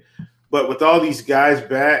play. But with all these guys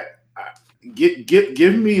back,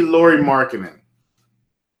 give me Lauri Markkanen.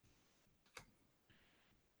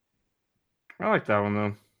 I like that one,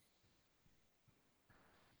 though.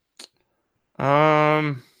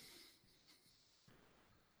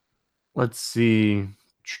 Let's see.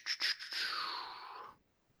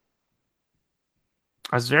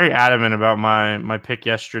 I was very adamant about my pick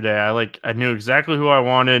yesterday. I knew exactly who I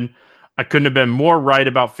wanted. I couldn't have been more right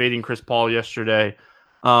about fading Chris Paul yesterday.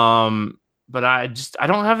 But I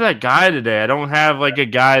don't have that guy today. I don't have a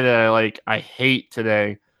guy that I hate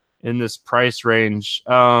today in this price range.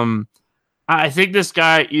 I think this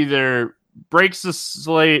guy either breaks the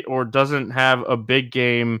slate or doesn't have a big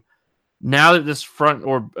game. Now that this front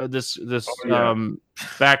or this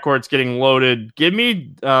backcourt's getting loaded, give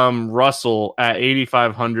me Russell at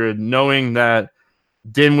 8,500, knowing that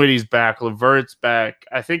Dinwiddie's back, LeVert's back.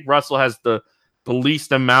 I think Russell has the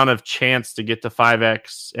least amount of chance to get to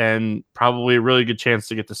 5X and probably a really good chance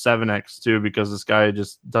to get to 7X too, because this guy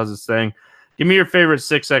just does his thing. Give me your favorite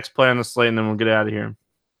 6X play on the slate, and then we'll get out of here.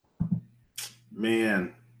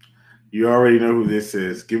 Man, you already know who this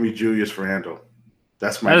is. Give me Julius Randle.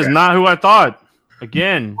 That is not who I thought.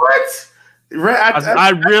 Again, what? I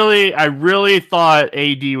really thought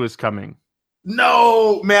AD was coming.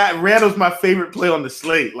 No, man, Randall's my favorite play on the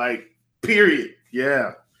slate. Period.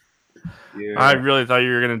 Yeah. I really thought you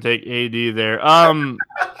were going to take AD there.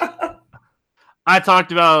 I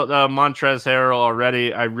talked about Montrezl Harrell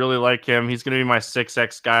already. I really like him. He's going to be my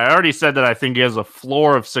 6X guy. I already said that I think he has a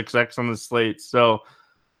floor of 6X on the slate. So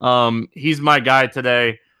he's my guy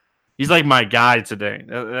today. He's my guy today.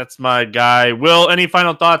 That's my guy. Will, any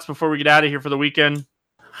final thoughts before we get out of here for the weekend?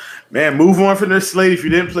 Man, move on from this slate if you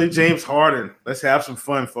didn't play James Harden. Let's have some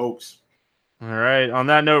fun, folks. All right. On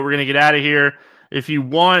that note, we're going to get out of here. If you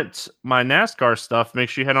want my NASCAR stuff, make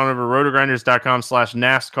sure you head on over to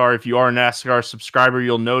rotogrinders.com/NASCAR. If you are a NASCAR subscriber,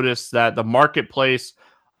 you'll notice that the marketplace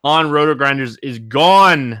on RotoGrinders is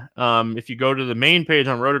gone. If you go to the main page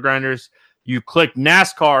on RotoGrinders, you click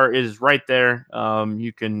NASCAR, it is right there.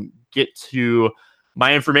 You can get to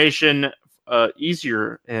my information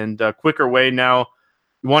easier and quicker way now.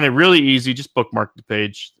 You want it really easy, just bookmark the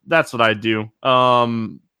page. That's what I do.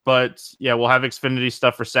 But yeah, we'll have Xfinity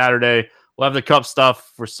stuff for Saturday. We'll have the Cup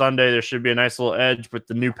stuff for Sunday. There should be a nice little edge with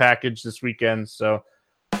the new package this weekend. So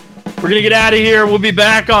we're going to get out of here. We'll be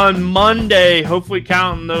back on Monday, hopefully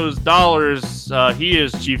counting those dollars. He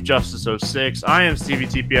is Chief Justice 06. I am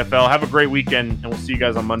Stevietpfl. Have a great weekend, and we'll see you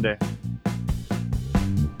guys on Monday.